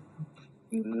player.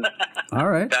 All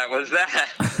right. That was that.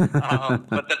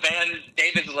 But the band,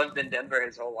 David's lived in Denver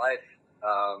his whole life.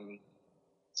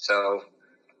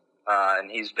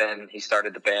 And he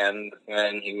started the band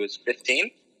when he was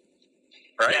 15.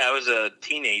 Right? Yeah, I was a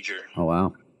teenager. Oh,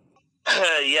 wow.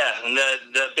 Yeah, and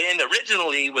the band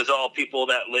originally was all people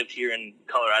that lived here in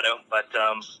Colorado, but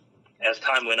as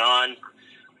time went on,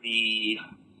 the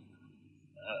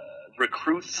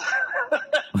recruits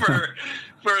for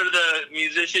the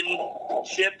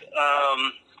musicianship,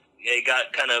 it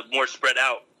got kind of more spread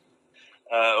out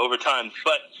over time.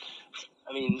 But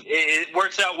I mean, it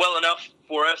works out well enough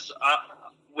for us.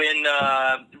 When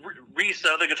Reese, the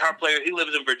other guitar player, he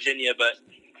lives in Virginia, but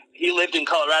he lived in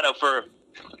Colorado for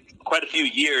quite a few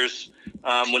years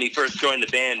when he first joined the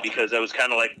band, because that was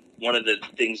kind of like one of the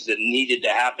things that needed to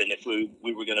happen if we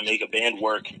were going to make a band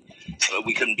work.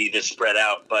 We couldn't be this spread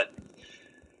out. But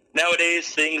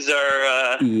nowadays things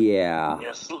are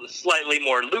slightly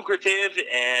more lucrative,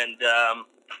 and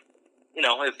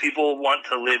if people want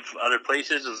to live other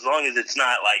places, as long as it's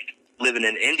not like living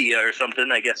in India or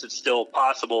something, I guess it's still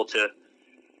possible to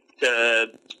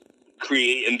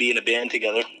create and be in a band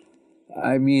together.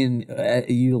 I mean,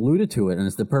 you alluded to it, and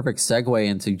it's the perfect segue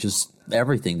into just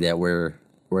everything that we're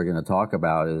going to talk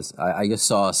about. Is I just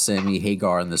saw Sammy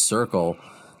Hagar in The Circle.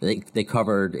 They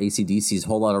covered AC/DC's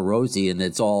Whole Lotta Rosie, and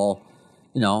it's all,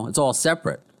 it's all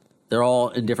separate. They're all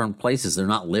in different places. They're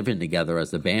not living together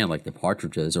as a band like the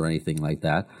Partridges or anything like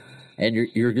that. And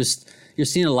you're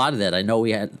seeing a lot of that. I know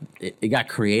it got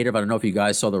creative. I don't know if you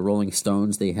guys saw the Rolling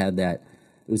Stones. They had that.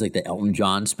 It was like the Elton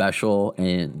John special,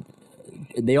 and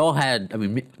they all had. I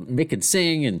mean, Mick could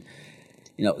sing, and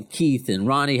Keith and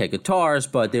Ronnie had guitars,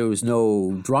 but there was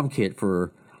no drum kit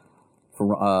for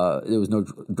Charlie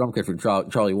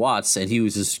Watts, and he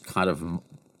was just kind of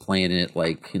playing it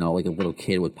like a little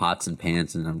kid with pots and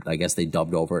pans, and I guess they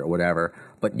dubbed over it or whatever.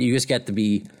 But you just get to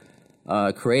be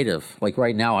creative. Like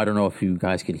right now, I don't know if you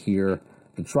guys could hear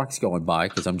the trucks going by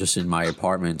because I'm just in my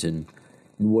apartment in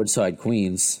Woodside,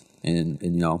 Queens, and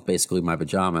basically my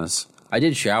pajamas. I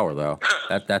did shower though.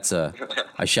 I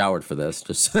showered for this.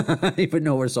 Just even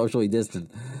though we're socially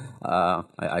distant,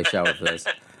 I showered for this.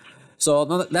 So I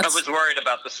was worried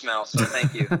about the smell, so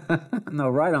thank you. No,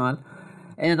 right on.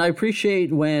 And I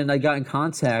appreciate when I got in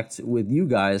contact with you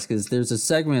guys, because there's a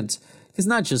segment. It's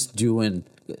not just doing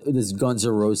this Guns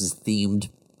N' Roses themed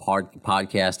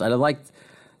podcast. I liked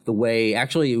the way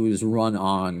actually it was run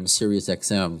on Sirius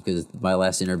XM, because my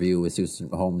last interview with Susan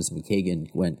Holmes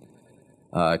McKagan went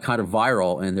kind of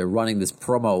viral, and they're running this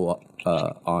promo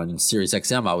on Sirius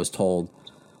XM, I was told,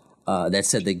 that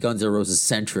said the Guns N' Roses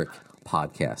centric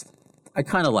podcast. I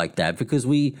kind of like that because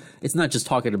it's not just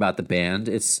talking about the band.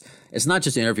 It's not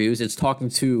just interviews. It's talking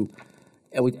to,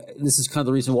 this is kind of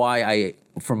the reason why I,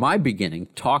 from my beginning,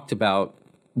 talked about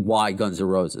why Guns N'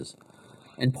 Roses.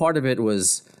 And part of it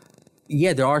was,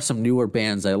 yeah, there are some newer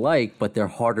bands I like, but they're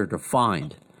harder to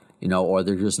find, or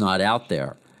they're just not out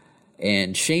there.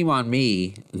 And shame on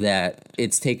me that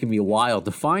it's taken me a while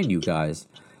to find you guys.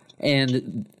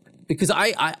 And because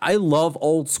I love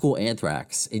old school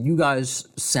Anthrax, and you guys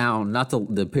sound, not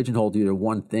the pigeonhole you to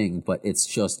one thing, but it's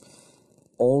just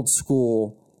old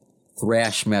school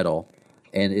thrash metal,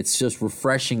 and it's just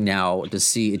refreshing now to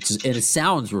see it. And it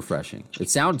sounds refreshing. It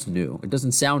sounds new. It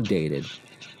doesn't sound dated.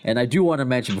 And I do want to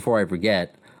mention before I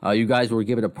forget, you guys were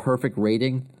given a perfect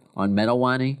rating on Metal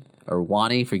Wani, or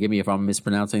Wani. Forgive me if I'm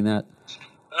mispronouncing that.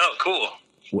 Oh, cool.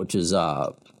 Which is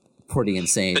pretty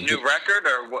insane. The new record,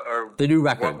 or the new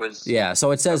record? What was? Yeah.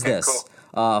 So it says Okay, this: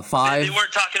 cool. 5. They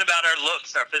weren't talking about our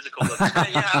looks, our physical looks.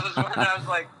 Yeah, I was wondering. I was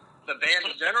like, the band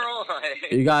in general.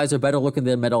 You guys are better looking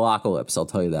than Metalocalypse, I'll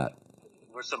tell you that.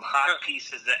 We're some hot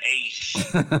pieces of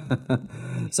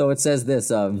ace. So it says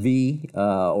this, V,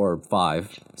 or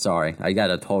 5. Sorry, I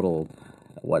got a total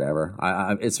whatever.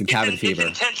 It's from Cabin Fever.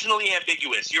 It's intentionally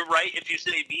ambiguous. You're right if you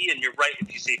say V, and you're right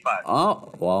if you say 5.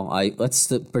 Oh, well,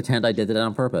 let's pretend I did that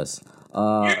on purpose.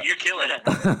 You're killing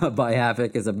it. By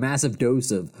Havoc is a massive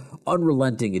dose of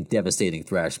unrelenting and devastating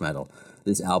thrash metal.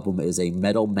 This album is a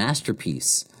metal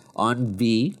masterpiece. On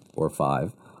V, or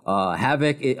 5,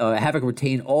 Havoc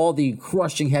retained all the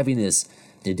crushing heaviness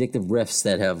and addictive riffs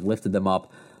that have lifted them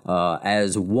up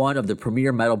as one of the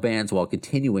premier metal bands while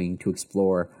continuing to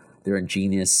explore their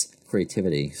ingenious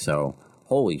creativity. So,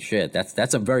 holy shit,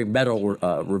 that's a very metal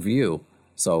review.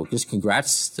 So, just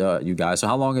congrats, you guys. So,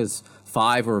 how long has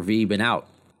 5 or V been out?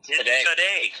 Today.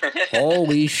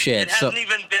 Holy shit! It hasn't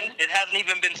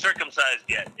even been circumcised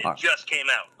yet. It just came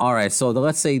out. All right, so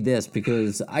let's say this,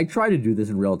 because I try to do this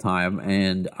in real time,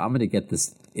 and I'm going to get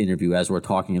this interview as we're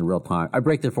talking in real time. I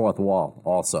break the fourth wall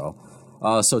also.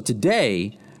 So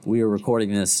today we are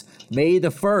recording this May the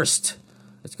 1st.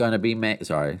 It's going to be May.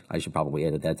 Sorry, I should probably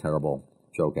edit that terrible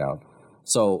joke out.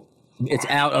 So it's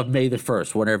out of May the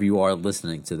 1st, whenever you are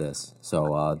listening to this.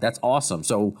 So that's awesome.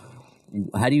 So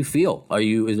how do you feel?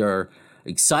 Is there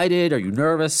excited? Are you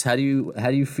nervous? How do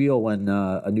you feel when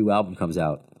a new album comes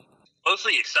out?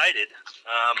 Mostly excited.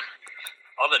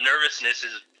 All the nervousness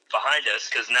is behind us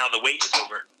because now the wait is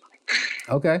over.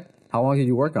 Okay. How long did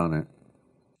you work on it?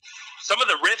 Some of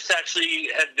the riffs actually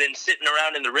have been sitting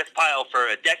around in the riff pile for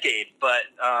a decade, but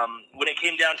when it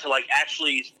came down to like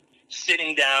actually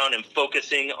sitting down and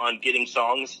focusing on getting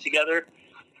songs together,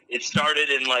 it started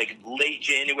in like late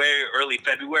January, early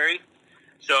February.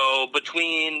 So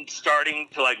between starting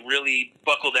to like really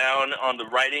buckle down on the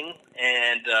writing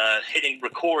and hitting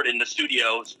record in the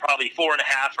studio, it's probably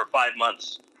 4.5 or 5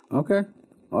 months. Okay.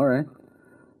 All right.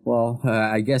 Well,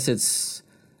 I guess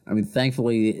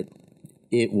thankfully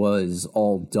it was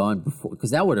all done before,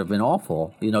 because that would have been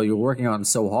awful. You're working on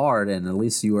so hard, and at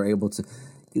least you were able to,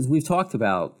 because we've talked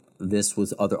about this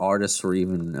with other artists or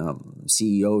even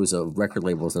CEOs of record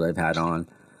labels that I've had on,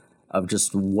 of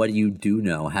just what do you do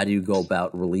now? How do you go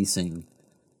about releasing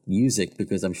music?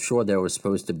 Because I'm sure there was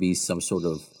supposed to be some sort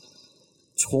of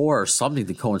tour or something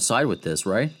to coincide with this,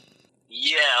 right?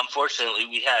 Yeah, unfortunately,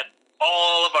 we had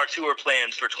all of our tour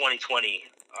plans for 2020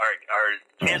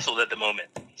 are canceled at the moment.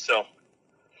 So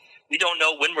we don't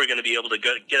know when we're going to be able to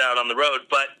get out on the road,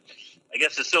 but I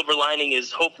guess the silver lining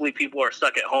is hopefully people are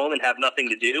stuck at home and have nothing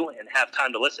to do and have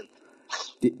time to listen.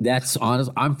 That's honest.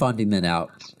 I'm finding that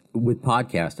out with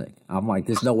podcasting. I'm like,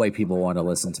 there's no way people want to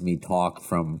listen to me talk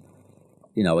from,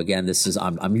 again, this is,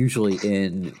 I'm usually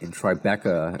in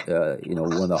Tribeca,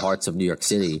 one of the hearts of New York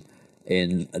City,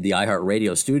 in the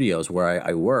iHeartRadio studios where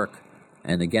I work.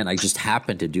 And again, I just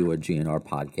happen to do a GNR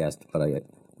podcast, but I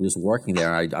was working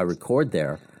there. I record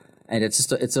there, and it's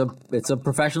just it's a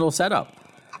professional setup.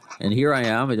 And here I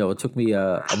am. It took me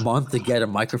a month to get a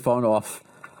microphone off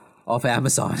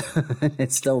Amazon.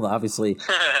 It's still obviously,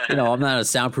 I'm not in a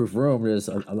soundproof room.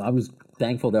 I was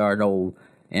thankful there are no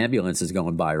ambulances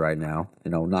going by right now.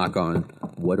 Knock on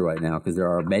wood right now, because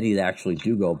there are many that actually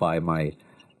do go by my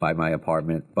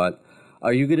apartment. But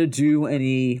are you going to do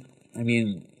any?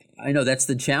 I know that's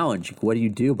the challenge. What do you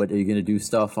do? But are you going to do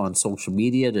stuff on social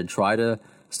media to try to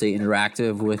stay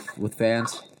interactive with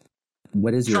fans?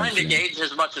 What is your trying to gauge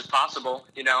as much as possible?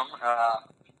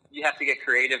 You have to get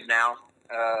creative now.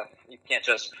 You can't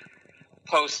just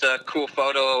post a cool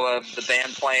photo of the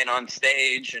band playing on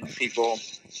stage and people,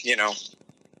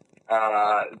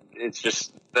 It's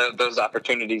just those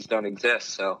opportunities don't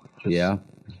exist. So Yeah,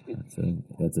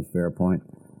 that's a fair point.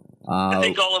 I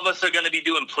think all of us are going to be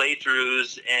doing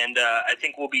playthroughs, and I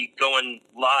think we'll be going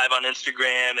live on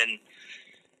Instagram and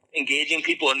engaging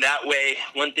people in that way.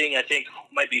 One thing I think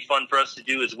might be fun for us to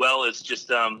do as well is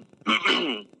just,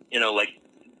 like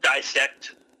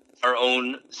dissect our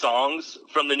own songs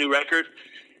from the new record.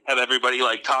 Have everybody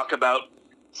like talk about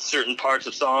certain parts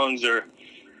of songs, or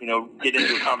get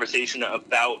into a conversation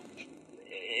about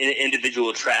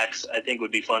individual tracks. I think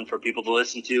would be fun for people to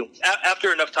listen to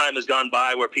after enough time has gone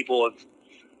by where people have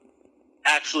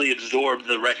actually absorbed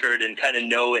the record and kind of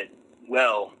know it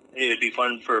well. It would be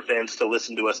fun for fans to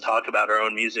listen to us talk about our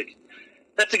own music.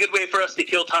 That's a good way for us to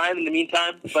kill time in the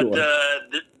meantime. Sure. But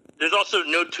there's also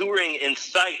no touring in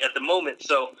sight at the moment,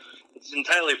 so it's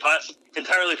entirely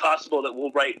possible that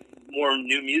we'll write more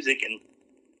new music, and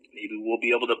maybe we'll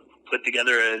be able to put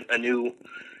together a new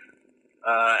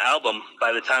album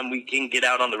by the time we can get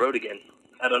out on the road again.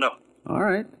 I don't know. All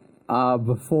right.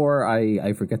 Before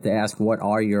I forget to ask, do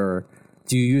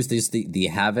you use the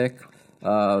Havoc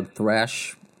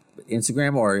thrash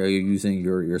Instagram, or are you using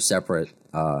your separate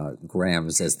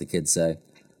grams, as the kids say?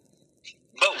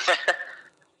 Both.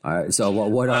 All right. So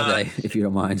what are they, if you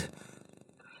don't mind?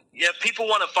 Yeah, people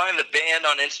want to find the band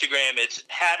on Instagram. It's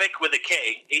Havoc with a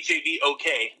K,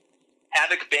 HAVOK,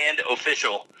 Havoc Band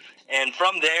Official. And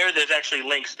from there's actually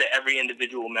links to every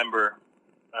individual member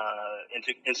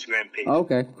Instagram page.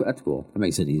 Okay, that's cool. That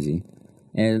makes it easy.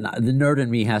 And the nerd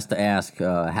in me has to ask,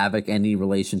 Havoc any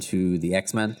relation to the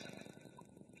X-Men?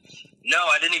 No,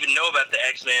 I didn't even know about the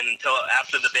X-Men until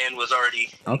after the band was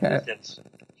already in existence.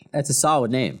 That's a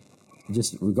solid name.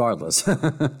 Just regardless.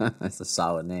 That's a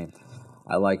solid name.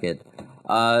 I like it.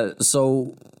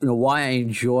 So, why I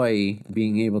enjoy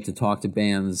being able to talk to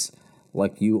bands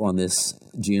like you on this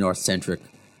GNR-centric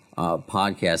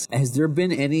podcast. Has there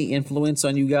been any influence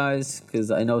on you guys?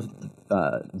 Because I know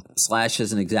Slash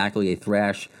isn't exactly a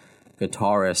thrash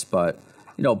guitarist, but,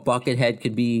 Buckethead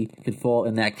could fall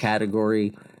in that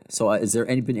category. So has there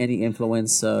been any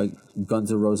influence,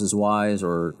 Guns N' Roses wise,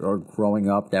 or growing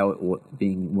up, that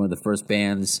being one of the first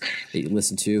bands that you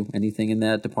listened to? Anything in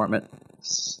that department?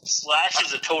 Slash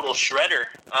is a total shredder.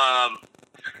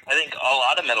 I think a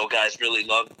lot of metal guys really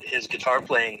love his guitar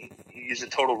playing. He's a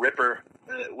total ripper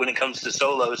when it comes to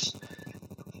solos.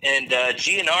 And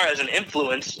GNR as an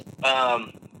influence,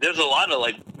 there's a lot of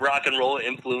rock and roll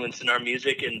influence in our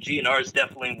music, and GNR is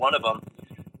definitely one of them.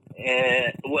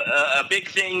 And a big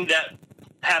thing that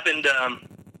happened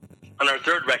on our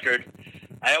third record,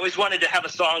 I always wanted to have a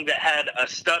song that had a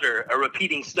stutter, a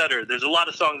repeating stutter. There's a lot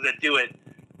of songs that do it.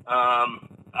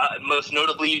 Most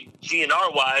notably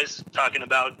GNR-wise, talking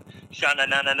about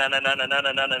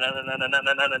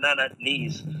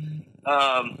knees.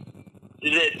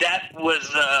 That was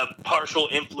a partial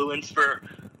influence for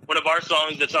one of our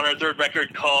songs that's on our third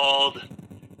record called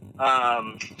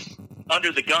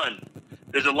Under the Gun.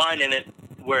 There's a line in it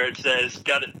where it says,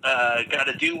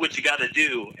 gotta do what you gotta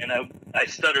do. And I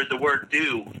stuttered the word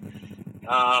do.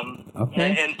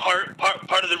 Okay. And part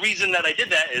of the reason that I did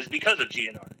that is because of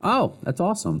GNR. Oh, that's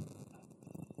awesome.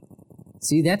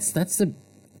 See,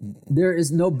 there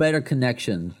is no better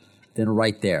connection than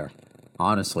right there.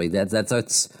 Honestly,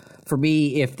 that's for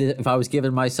me. If I was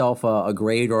giving myself a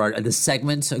grade, or the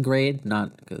segment a grade,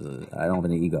 not because I don't have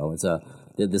an ego. It's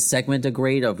the segment a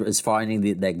grade is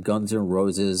finding that Guns N'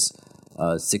 Roses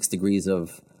 6 Degrees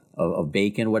of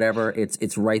Bacon, whatever.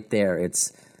 It's right there.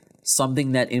 It's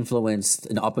something that influenced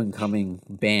an up and coming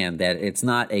band that it's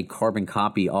not a carbon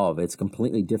copy of. It's a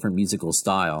completely different musical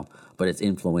style, but it's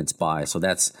influenced by. So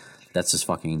that's just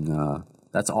fucking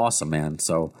that's awesome, man.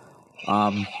 So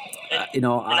I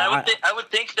would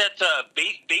think that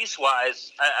bass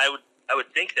wise, I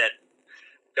would think that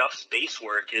Duff's bass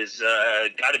work is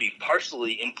got to be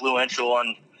partially influential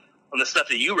on the stuff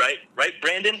that you write, right,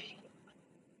 Brandon?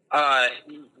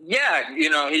 Yeah,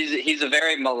 he's a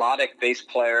very melodic bass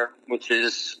player, which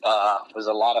was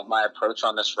a lot of my approach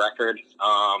on this record.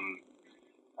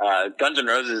 Guns N'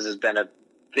 Roses has been a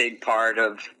big part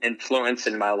of influence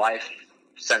in my life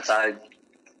since I,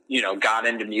 got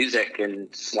into music, and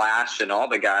Slash and all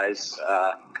the guys.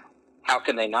 How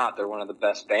can they not? They're one of the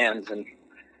best bands, and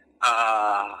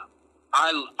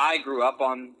I grew up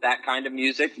on that kind of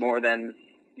music more than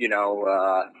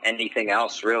anything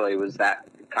else. Really, was that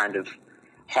kind of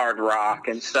hard rock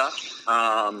and stuff.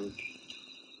 And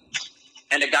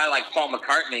a guy like Paul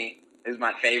McCartney is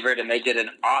my favorite, and they did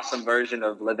an awesome version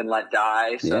of Live and Let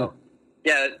Die. So,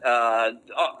 the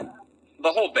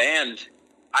whole band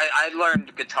I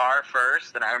learned guitar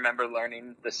first, and I remember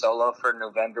learning the solo for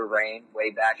November Rain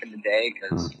way back in the day,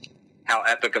 because how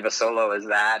epic of a solo is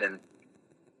that? And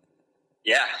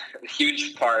yeah, a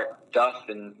huge part, Duff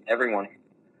and everyone.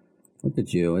 Look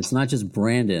at you. It's not just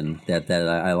Brandon that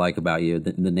I like about you,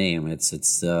 the name.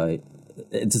 It's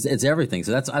everything.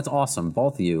 So that's awesome.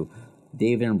 Both of you,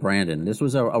 David and Brandon. This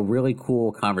was a really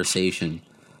cool conversation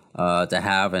to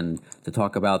have and to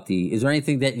talk about is there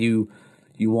anything that you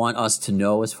want us to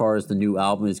know as far as the new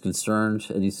album is concerned,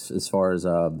 as far as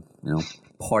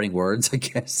parting words, I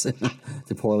guess,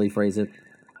 to poorly phrase it?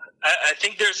 I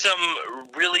think there's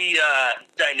some really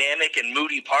dynamic and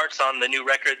moody parts on the new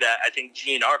record that I think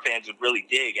GNR fans would really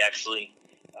dig, actually.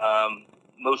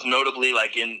 Most notably,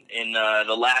 like in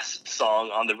the last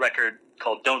song on the record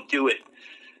called "Don't Do It."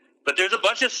 But there's a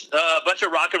bunch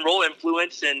of rock and roll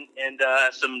influence and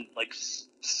some like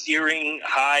searing,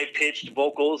 high pitched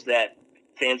vocals that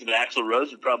fans of Axl Rose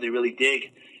would probably really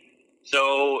dig.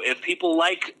 So if people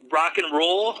like rock and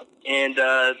roll and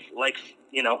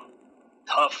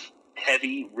tough,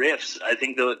 heavy riffs, I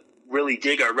think they'll really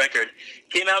dig our record.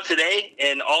 Came out today,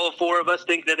 and all four of us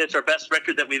think that it's our best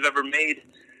record that we've ever made.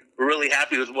 We're really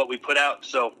happy with what we put out.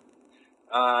 So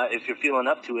if you're feeling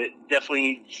up to it,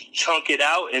 definitely chunk it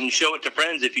out and show it to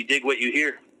friends if you dig what you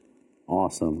hear.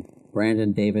 Awesome.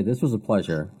 Brandon, David, this was a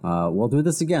pleasure. We'll do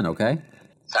this again, okay?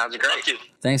 Sounds great.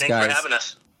 Thanks, guys. for having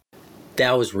us.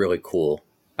 That was really cool.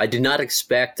 I did not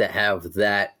expect to have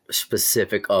that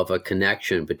specific of a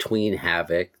connection between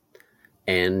Havoc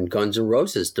and Guns N'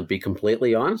 Roses, to be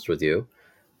completely honest with you.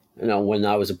 When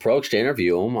I was approached to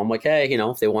interview them, I'm like, hey,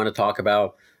 if they want to talk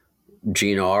about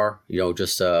GNR,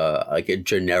 just like a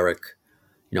generic,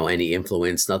 any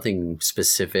influence, nothing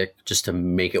specific, just to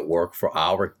make it work for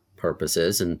our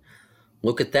purposes. And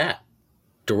look at that.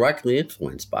 Directly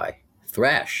influenced by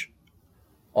thrash.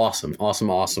 Awesome.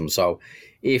 So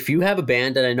if you have a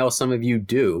band, that I know some of you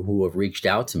do, who have reached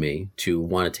out to me to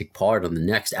want to take part on the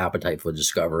next Appetite for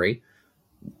Discovery,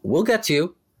 we'll get to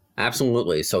you.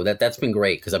 Absolutely. So that's been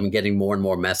great, because I've been getting more and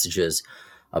more messages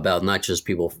about not just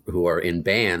people who are in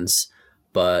bands,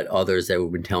 but others that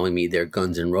have been telling me their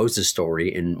Guns N' Roses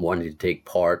story and wanting to take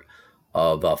part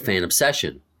of Fan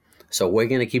Obsession. So we're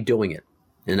going to keep doing it.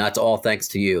 And that's all thanks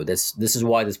to you. This is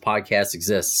why this podcast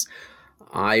exists.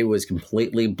 I was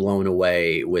completely blown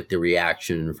away with the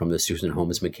reaction from the Susan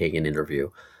Holmes McKagan interview.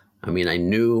 I mean, I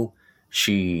knew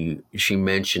she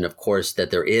mentioned, of course,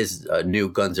 that there is a new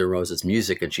Guns N' Roses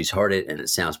music, and she's heard it, and it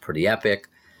sounds pretty epic.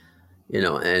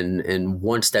 And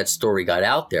once that story got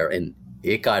out there, and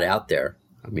it got out there,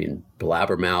 I mean,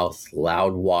 Blabbermouth,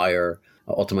 Loudwire,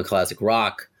 Ultimate Classic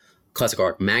Rock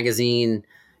Magazine,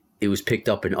 it was picked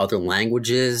up in other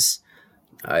languages.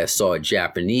 I saw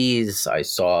Japanese, I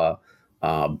saw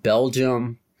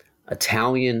Belgium,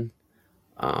 Italian,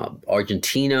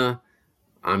 Argentina.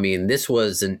 I mean, this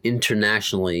was an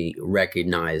internationally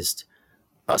recognized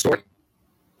story.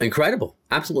 Incredible.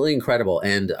 Absolutely incredible.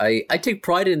 And I take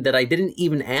pride in that I didn't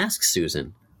even ask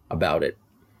Susan about it,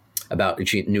 about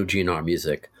new GNR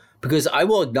music, because I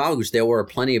will acknowledge there were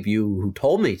plenty of you who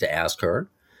told me to ask her,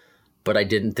 but I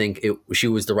didn't think she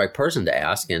was the right person to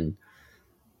ask. And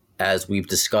as we've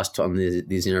discussed on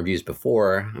these interviews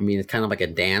before, I mean, it's kind of like a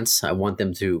dance. I want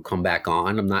them to come back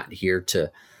on. I'm not here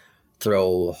to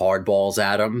throw hardballs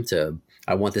at them.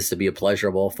 I want this to be a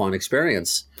pleasurable, fun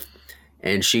experience.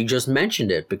 And she just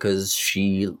mentioned it because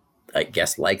she, I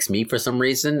guess, likes me for some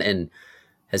reason and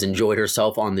has enjoyed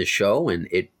herself on this show. And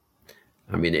it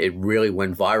really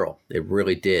went viral. It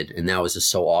really did. And that was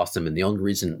just so awesome. And the only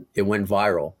reason it went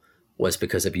viral was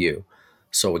because of you.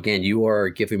 So again, you are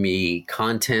giving me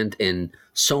content in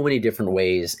so many different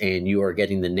ways, and you are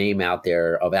getting the name out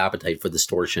there of Appetite for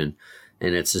Distortion.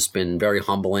 And it's just been very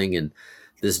humbling. And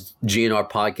this GNR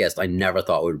podcast, I never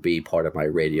thought would be part of my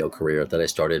radio career that I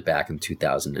started back in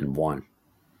 2001.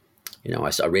 I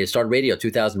started radio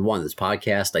 2001. This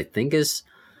podcast, I think, is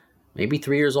maybe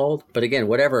 3 years old. But again,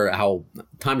 how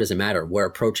time doesn't matter. We're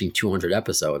approaching 200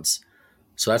 episodes.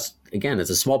 So that's, again, it's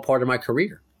a small part of my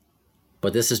career.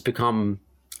 But this has become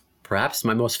perhaps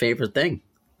my most favorite thing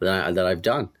that I've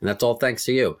done. And that's all thanks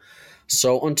to you.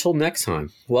 So until next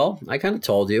time, well, I kind of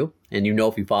told you. And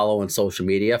if you follow on social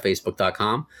media,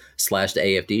 facebook.com/The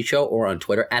AFD Show, or on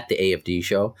Twitter @The AFD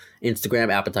Show.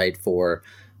 Instagram, Appetite for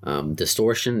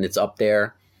Distortion. It's up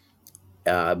there.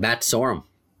 Matt Sorum.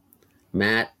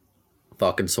 Matt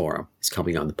fucking Sorum is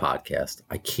coming on the podcast.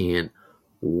 I can't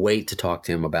wait to talk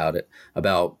to him about it,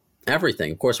 about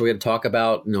everything. Of course, we're going to talk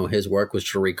about his work with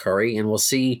Cherie Currie, and we'll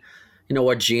see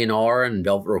what GNR and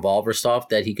Velvet Revolver stuff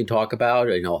that he can talk about.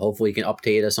 Hopefully he can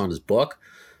update us on his book.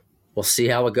 we'll see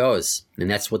how it goes. And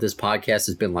that's what this podcast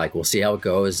has been like. We'll see how it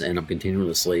goes, and I'm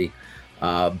continuously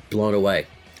blown away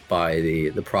by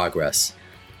the progress,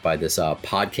 by this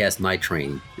podcast night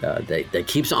train that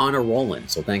keeps on a rolling.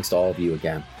 So thanks to all of you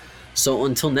again. So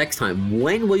until next time,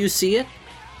 when will you see it?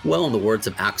 Well, in the words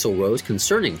of Axl Rose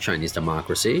concerning Chinese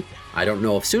democracy, I don't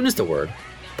know if soon is the word,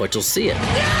 but you'll see it.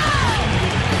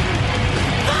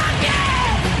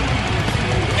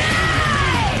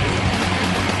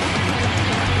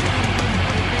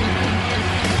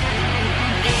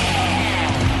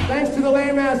 Thanks to the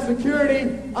lame-ass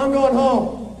security, I'm going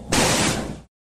home.